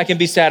Christ I can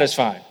be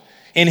satisfied.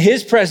 In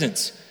his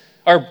presence,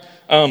 are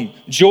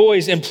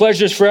joys and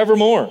pleasures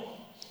forevermore.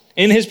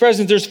 In his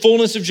presence, there's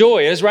fullness of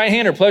joy. At his right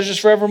hand are pleasures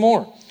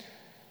forevermore.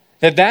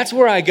 That's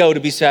where I go to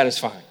be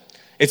satisfied.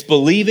 It's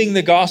believing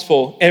the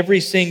gospel every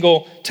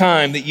single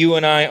time that you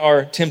and I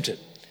are tempted.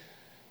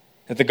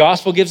 That the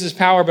gospel gives us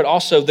power, but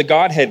also the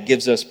Godhead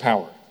gives us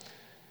power.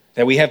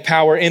 That we have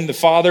power in the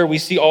Father. We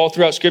see all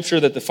throughout Scripture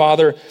that the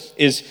Father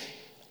is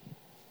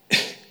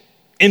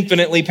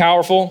infinitely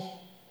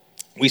powerful.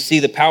 We see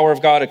the power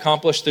of God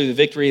accomplished through the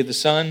victory of the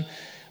Son.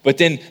 But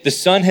then the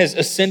Son has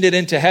ascended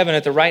into heaven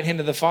at the right hand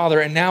of the Father.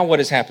 And now what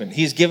has happened?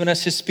 He's given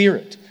us his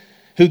Spirit,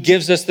 who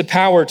gives us the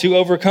power to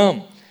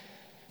overcome.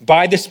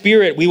 By the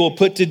Spirit, we will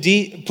put to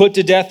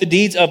death the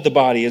deeds of the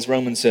body, as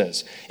Romans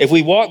says. If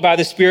we walk by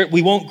the Spirit,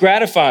 we won't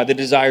gratify the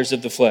desires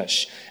of the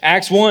flesh.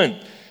 Acts 1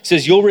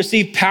 says, you'll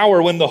receive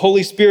power when the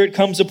Holy Spirit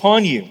comes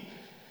upon you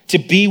to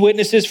be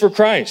witnesses for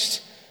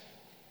Christ.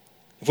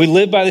 If we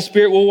live by the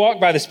Spirit, we'll walk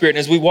by the Spirit. And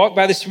as we walk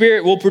by the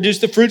Spirit, we'll produce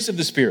the fruits of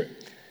the Spirit.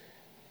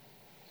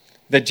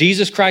 That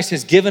Jesus Christ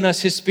has given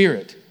us his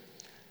Spirit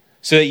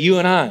so that you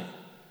and I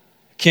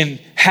can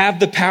have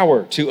the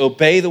power to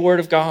obey the word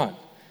of God.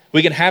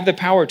 We can have the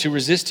power to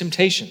resist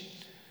temptation.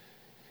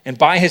 And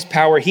by his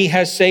power, he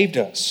has saved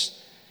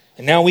us.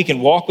 And now we can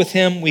walk with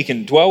him. We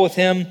can dwell with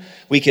him.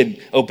 We can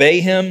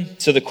obey him.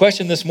 So the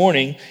question this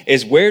morning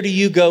is, where do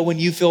you go when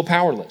you feel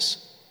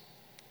powerless?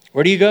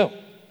 Where do you go?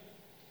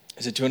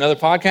 Is it to another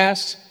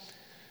podcast?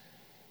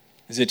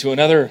 Is it to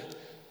another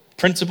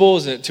principle?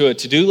 Is it to a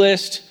to-do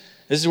list?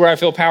 This is where I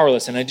feel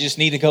powerless and I just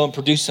need to go and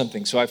produce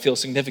something so I feel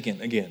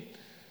significant again.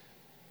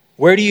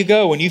 Where do you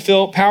go when you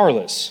feel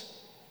powerless?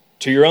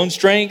 To your own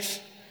strength?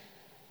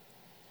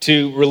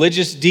 To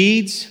religious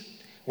deeds?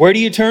 Where do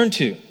you turn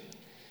to?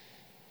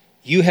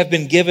 You have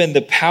been given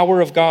the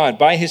power of God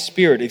by his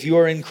Spirit, if you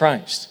are in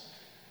Christ,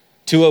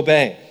 to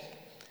obey.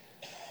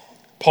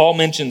 Paul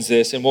mentions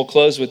this, and we'll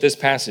close with this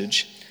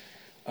passage.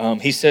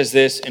 He says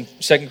this in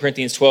 2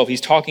 Corinthians 12.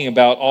 He's talking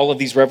about all of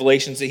these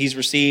revelations that he's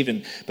received,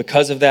 and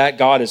because of that,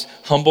 God has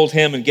humbled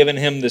him and given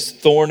him this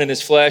thorn in his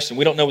flesh, and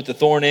we don't know what the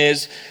thorn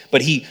is,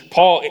 but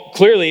Paul,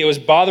 clearly it was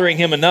bothering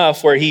him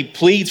enough where he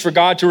pleads for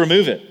God to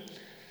remove it.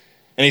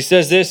 And he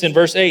says this in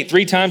verse 8,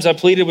 3 times I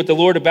pleaded with the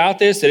Lord about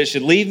this, that it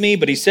should leave me,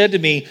 but he said to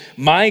me,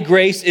 my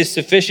grace is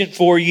sufficient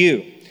for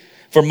you,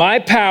 for my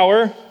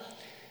power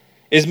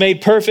is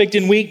made perfect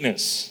in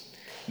weakness.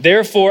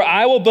 Therefore,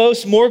 I will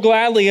boast more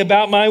gladly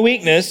about my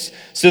weakness,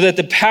 so that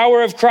the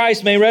power of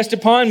Christ may rest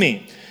upon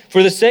me.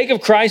 For the sake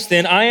of Christ,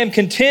 then, I am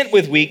content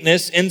with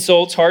weakness,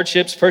 insults,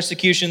 hardships,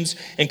 persecutions,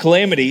 and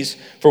calamities.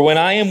 For when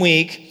I am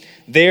weak,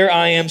 there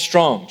I am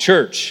strong.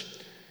 Church,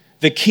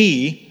 the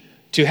key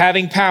to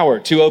having power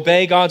to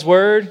obey God's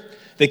word,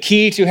 the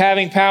key to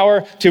having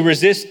power to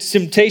resist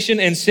temptation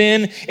and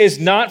sin is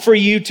not for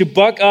you to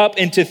buck up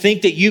and to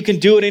think that you can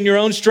do it in your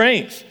own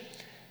strength.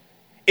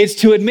 It's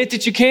to admit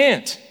that you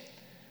can't.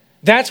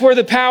 That's where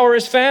the power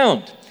is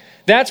found.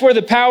 That's where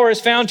the power is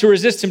found to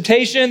resist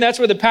temptation. That's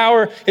where the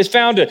power is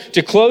found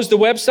to close the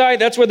website.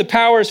 That's where the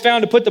power is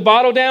found to put the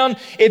bottle down.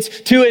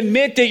 It's to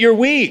admit that you're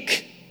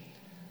weak.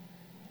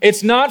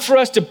 It's not for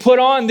us to put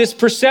on this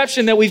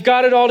perception that we've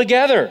got it all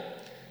together.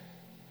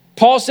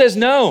 Paul says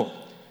no,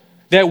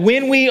 that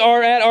when we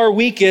are at our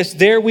weakest,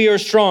 there we are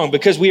strong,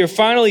 because we are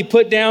finally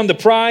put down the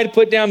pride,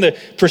 put down the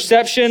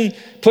perception,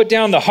 put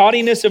down the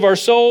haughtiness of our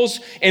souls,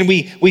 and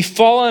we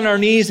fall on our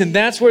knees, and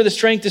that's where the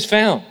strength is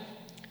found.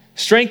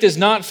 Strength is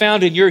not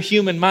found in your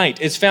human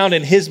might. It's found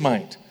in his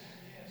might.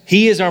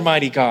 He is our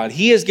mighty God.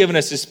 He has given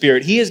us his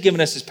Spirit. He has given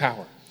us his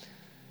power.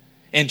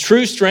 And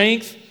true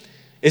strength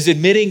is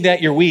admitting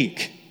that you're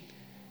weak.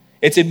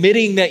 It's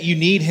admitting that you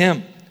need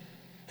him.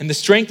 And the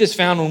strength is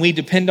found when we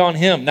depend on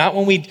him, not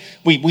when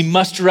we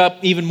muster up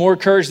even more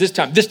courage this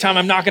time. This time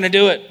I'm not going to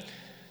do it.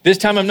 This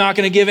time I'm not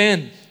going to give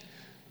in.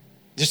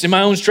 Just in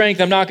my own strength,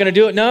 I'm not going to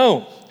do it.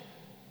 No.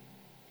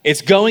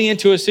 It's going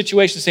into a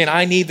situation saying,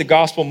 I need the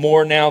gospel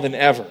more now than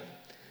ever.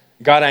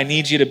 God, I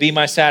need you to be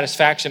my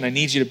satisfaction. I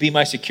need you to be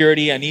my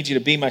security. I need you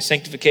to be my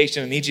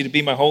sanctification. I need you to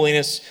be my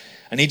holiness.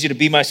 I need you to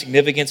be my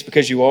significance,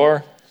 because you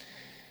are.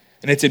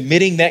 And it's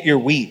admitting that you're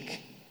weak.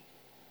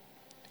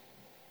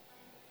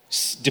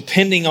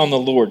 Depending on the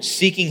Lord,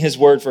 seeking his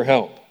word for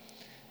help.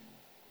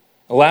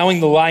 Allowing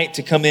the light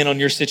to come in on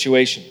your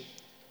situation.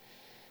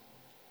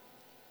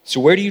 So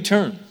where do you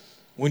turn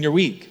when you're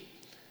weak?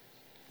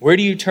 Where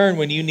do you turn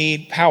when you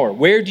need power?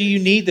 Where do you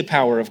need the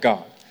power of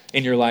God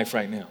in your life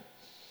right now?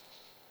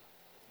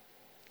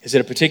 Is it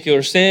a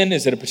particular sin?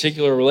 Is it a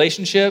particular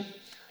relationship?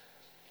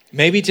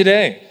 Maybe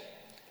today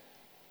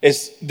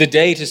is the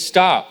day to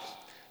stop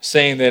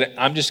saying that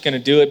I'm just going to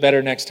do it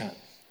better next time.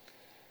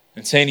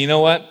 And saying, you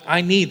know what?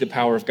 I need the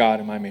power of God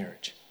in my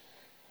marriage.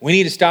 We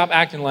need to stop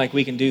acting like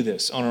we can do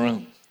this on our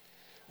own.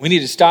 We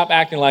need to stop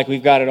acting like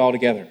we've got it all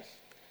together.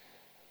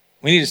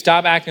 We need to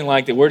stop acting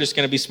like that we're just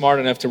going to be smart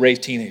enough to raise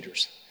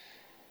teenagers.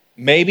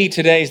 Maybe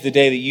today's the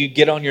day that you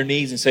get on your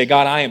knees and say,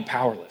 God, I am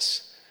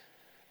powerless.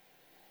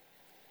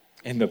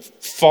 And the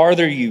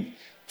farther you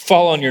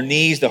fall on your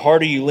knees, the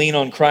harder you lean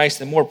on Christ,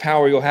 the more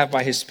power you'll have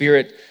by his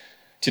Spirit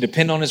to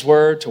depend on his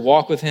word, to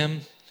walk with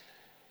him.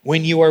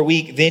 When you are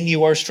weak, then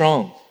you are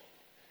strong.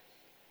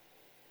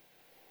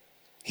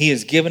 He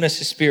has given us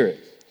his Spirit.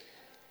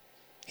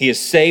 He has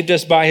saved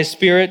us by his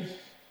Spirit.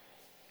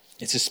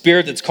 It's a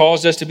Spirit that's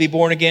caused us to be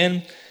born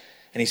again.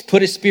 And he's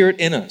put his Spirit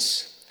in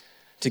us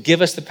to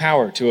give us the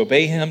power to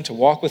obey him, to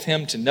walk with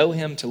him, to know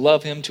him, to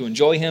love him, to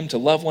enjoy him, to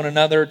love one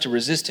another, to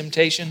resist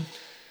temptation.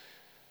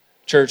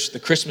 Church, the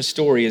Christmas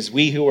story is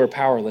we who are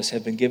powerless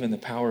have been given the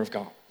power of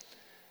God.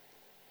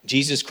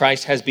 Jesus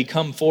Christ has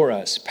become for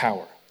us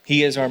power.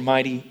 He is our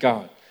mighty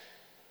God.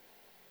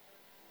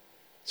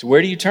 So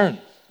where do you turn?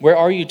 Where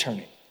are you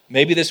turning?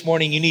 Maybe this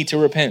morning you need to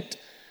repent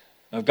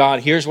of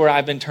God. Here's where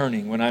I've been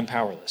turning when I'm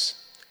powerless.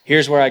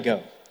 Here's where I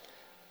go.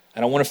 I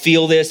don't want to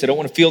feel this. I don't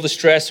want to feel the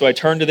stress. So I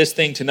turn to this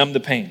thing to numb the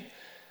pain.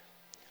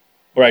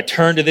 Or I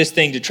turn to this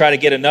thing to try to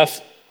get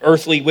enough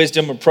earthly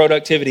wisdom or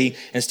productivity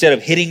instead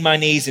of hitting my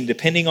knees and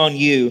depending on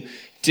you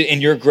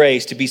in your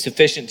grace to be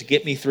sufficient to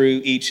get me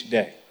through each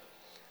day.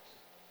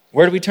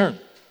 Where do we turn?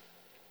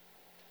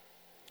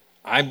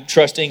 I'm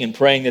trusting and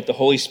praying that the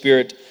Holy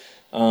Spirit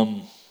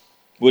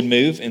would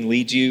move and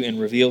lead you and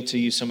reveal to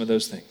you some of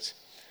those things,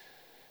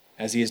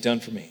 as he has done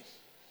for me.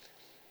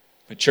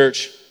 But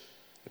church,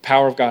 the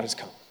power of God has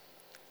come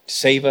to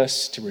save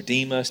us, to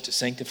redeem us, to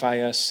sanctify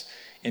us,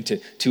 and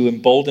to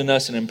embolden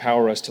us and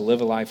empower us to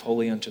live a life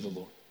holy unto the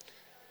Lord.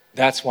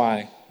 That's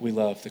why we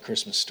love the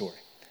Christmas story,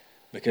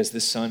 because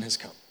this Son has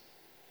come.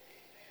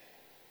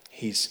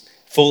 He's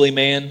fully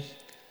man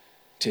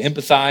to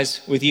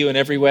empathize with you in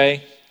every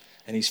way,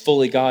 and he's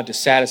fully God to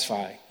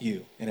satisfy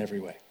you in every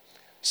way.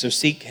 So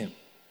seek him.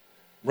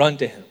 Run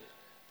to him.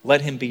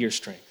 Let him be your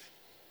strength.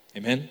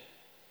 Amen?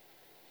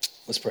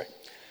 Let's pray.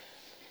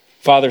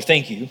 Father,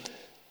 thank you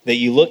that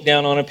you looked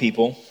down on a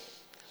people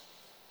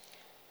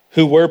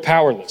who were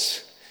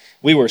powerless.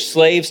 We were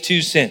slaves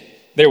to sin.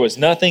 There was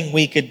nothing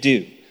we could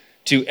do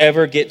to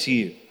ever get to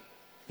you.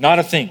 Not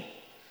a thing.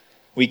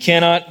 We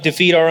cannot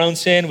defeat our own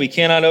sin. We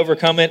cannot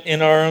overcome it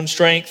in our own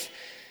strength.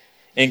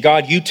 And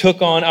God, you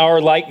took on our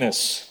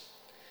likeness.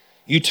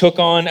 You took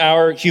on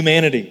our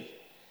humanity.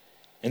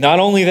 And not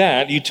only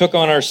that, you took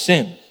on our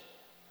sin.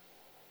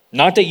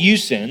 Not that you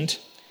sinned.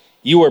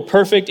 You were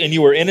perfect and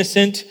you were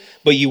innocent,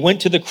 but you went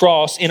to the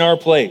cross in our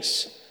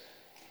place.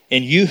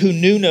 And you who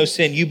knew no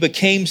sin, you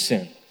became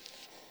sin.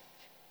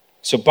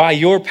 So by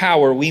your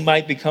power, we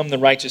might become the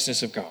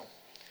righteousness of God.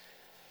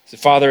 So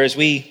Father, as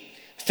we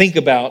think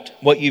about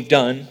what you've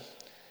done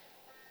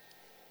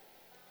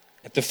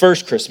at the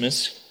first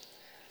Christmas,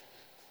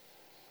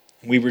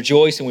 we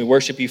rejoice and we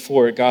worship you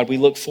for it. God, we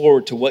look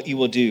forward to what you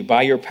will do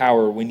by your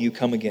power when you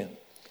come again.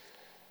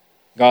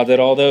 God, that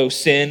although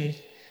sin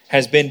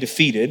has been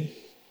defeated,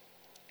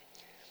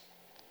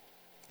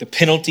 the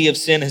penalty of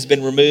sin has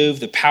been removed,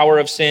 the power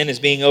of sin is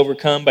being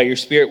overcome by your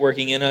Spirit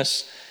working in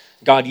us.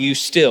 God, you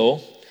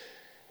still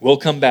will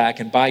come back,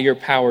 and by your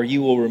power,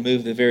 you will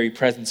remove the very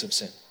presence of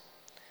sin.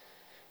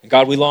 And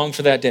God, we long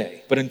for that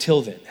day. But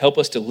until then, help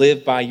us to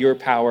live by your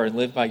power and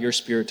live by your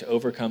Spirit to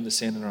overcome the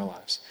sin in our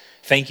lives.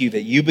 Thank you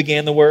that you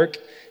began the work,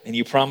 and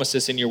you promised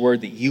us in your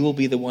word that you will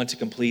be the one to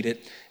complete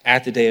it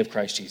at the day of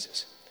Christ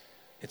Jesus.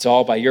 It's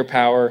all by your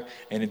power,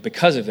 and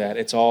because of that,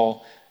 it's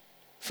all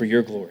for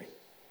your glory.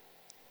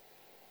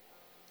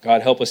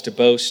 God, help us to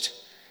boast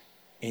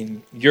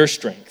in your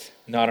strength,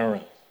 not our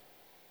own.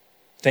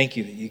 Thank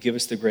you that you give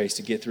us the grace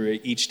to get through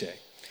it each day.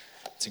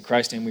 It's in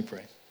Christ's name we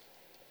pray.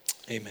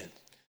 Amen.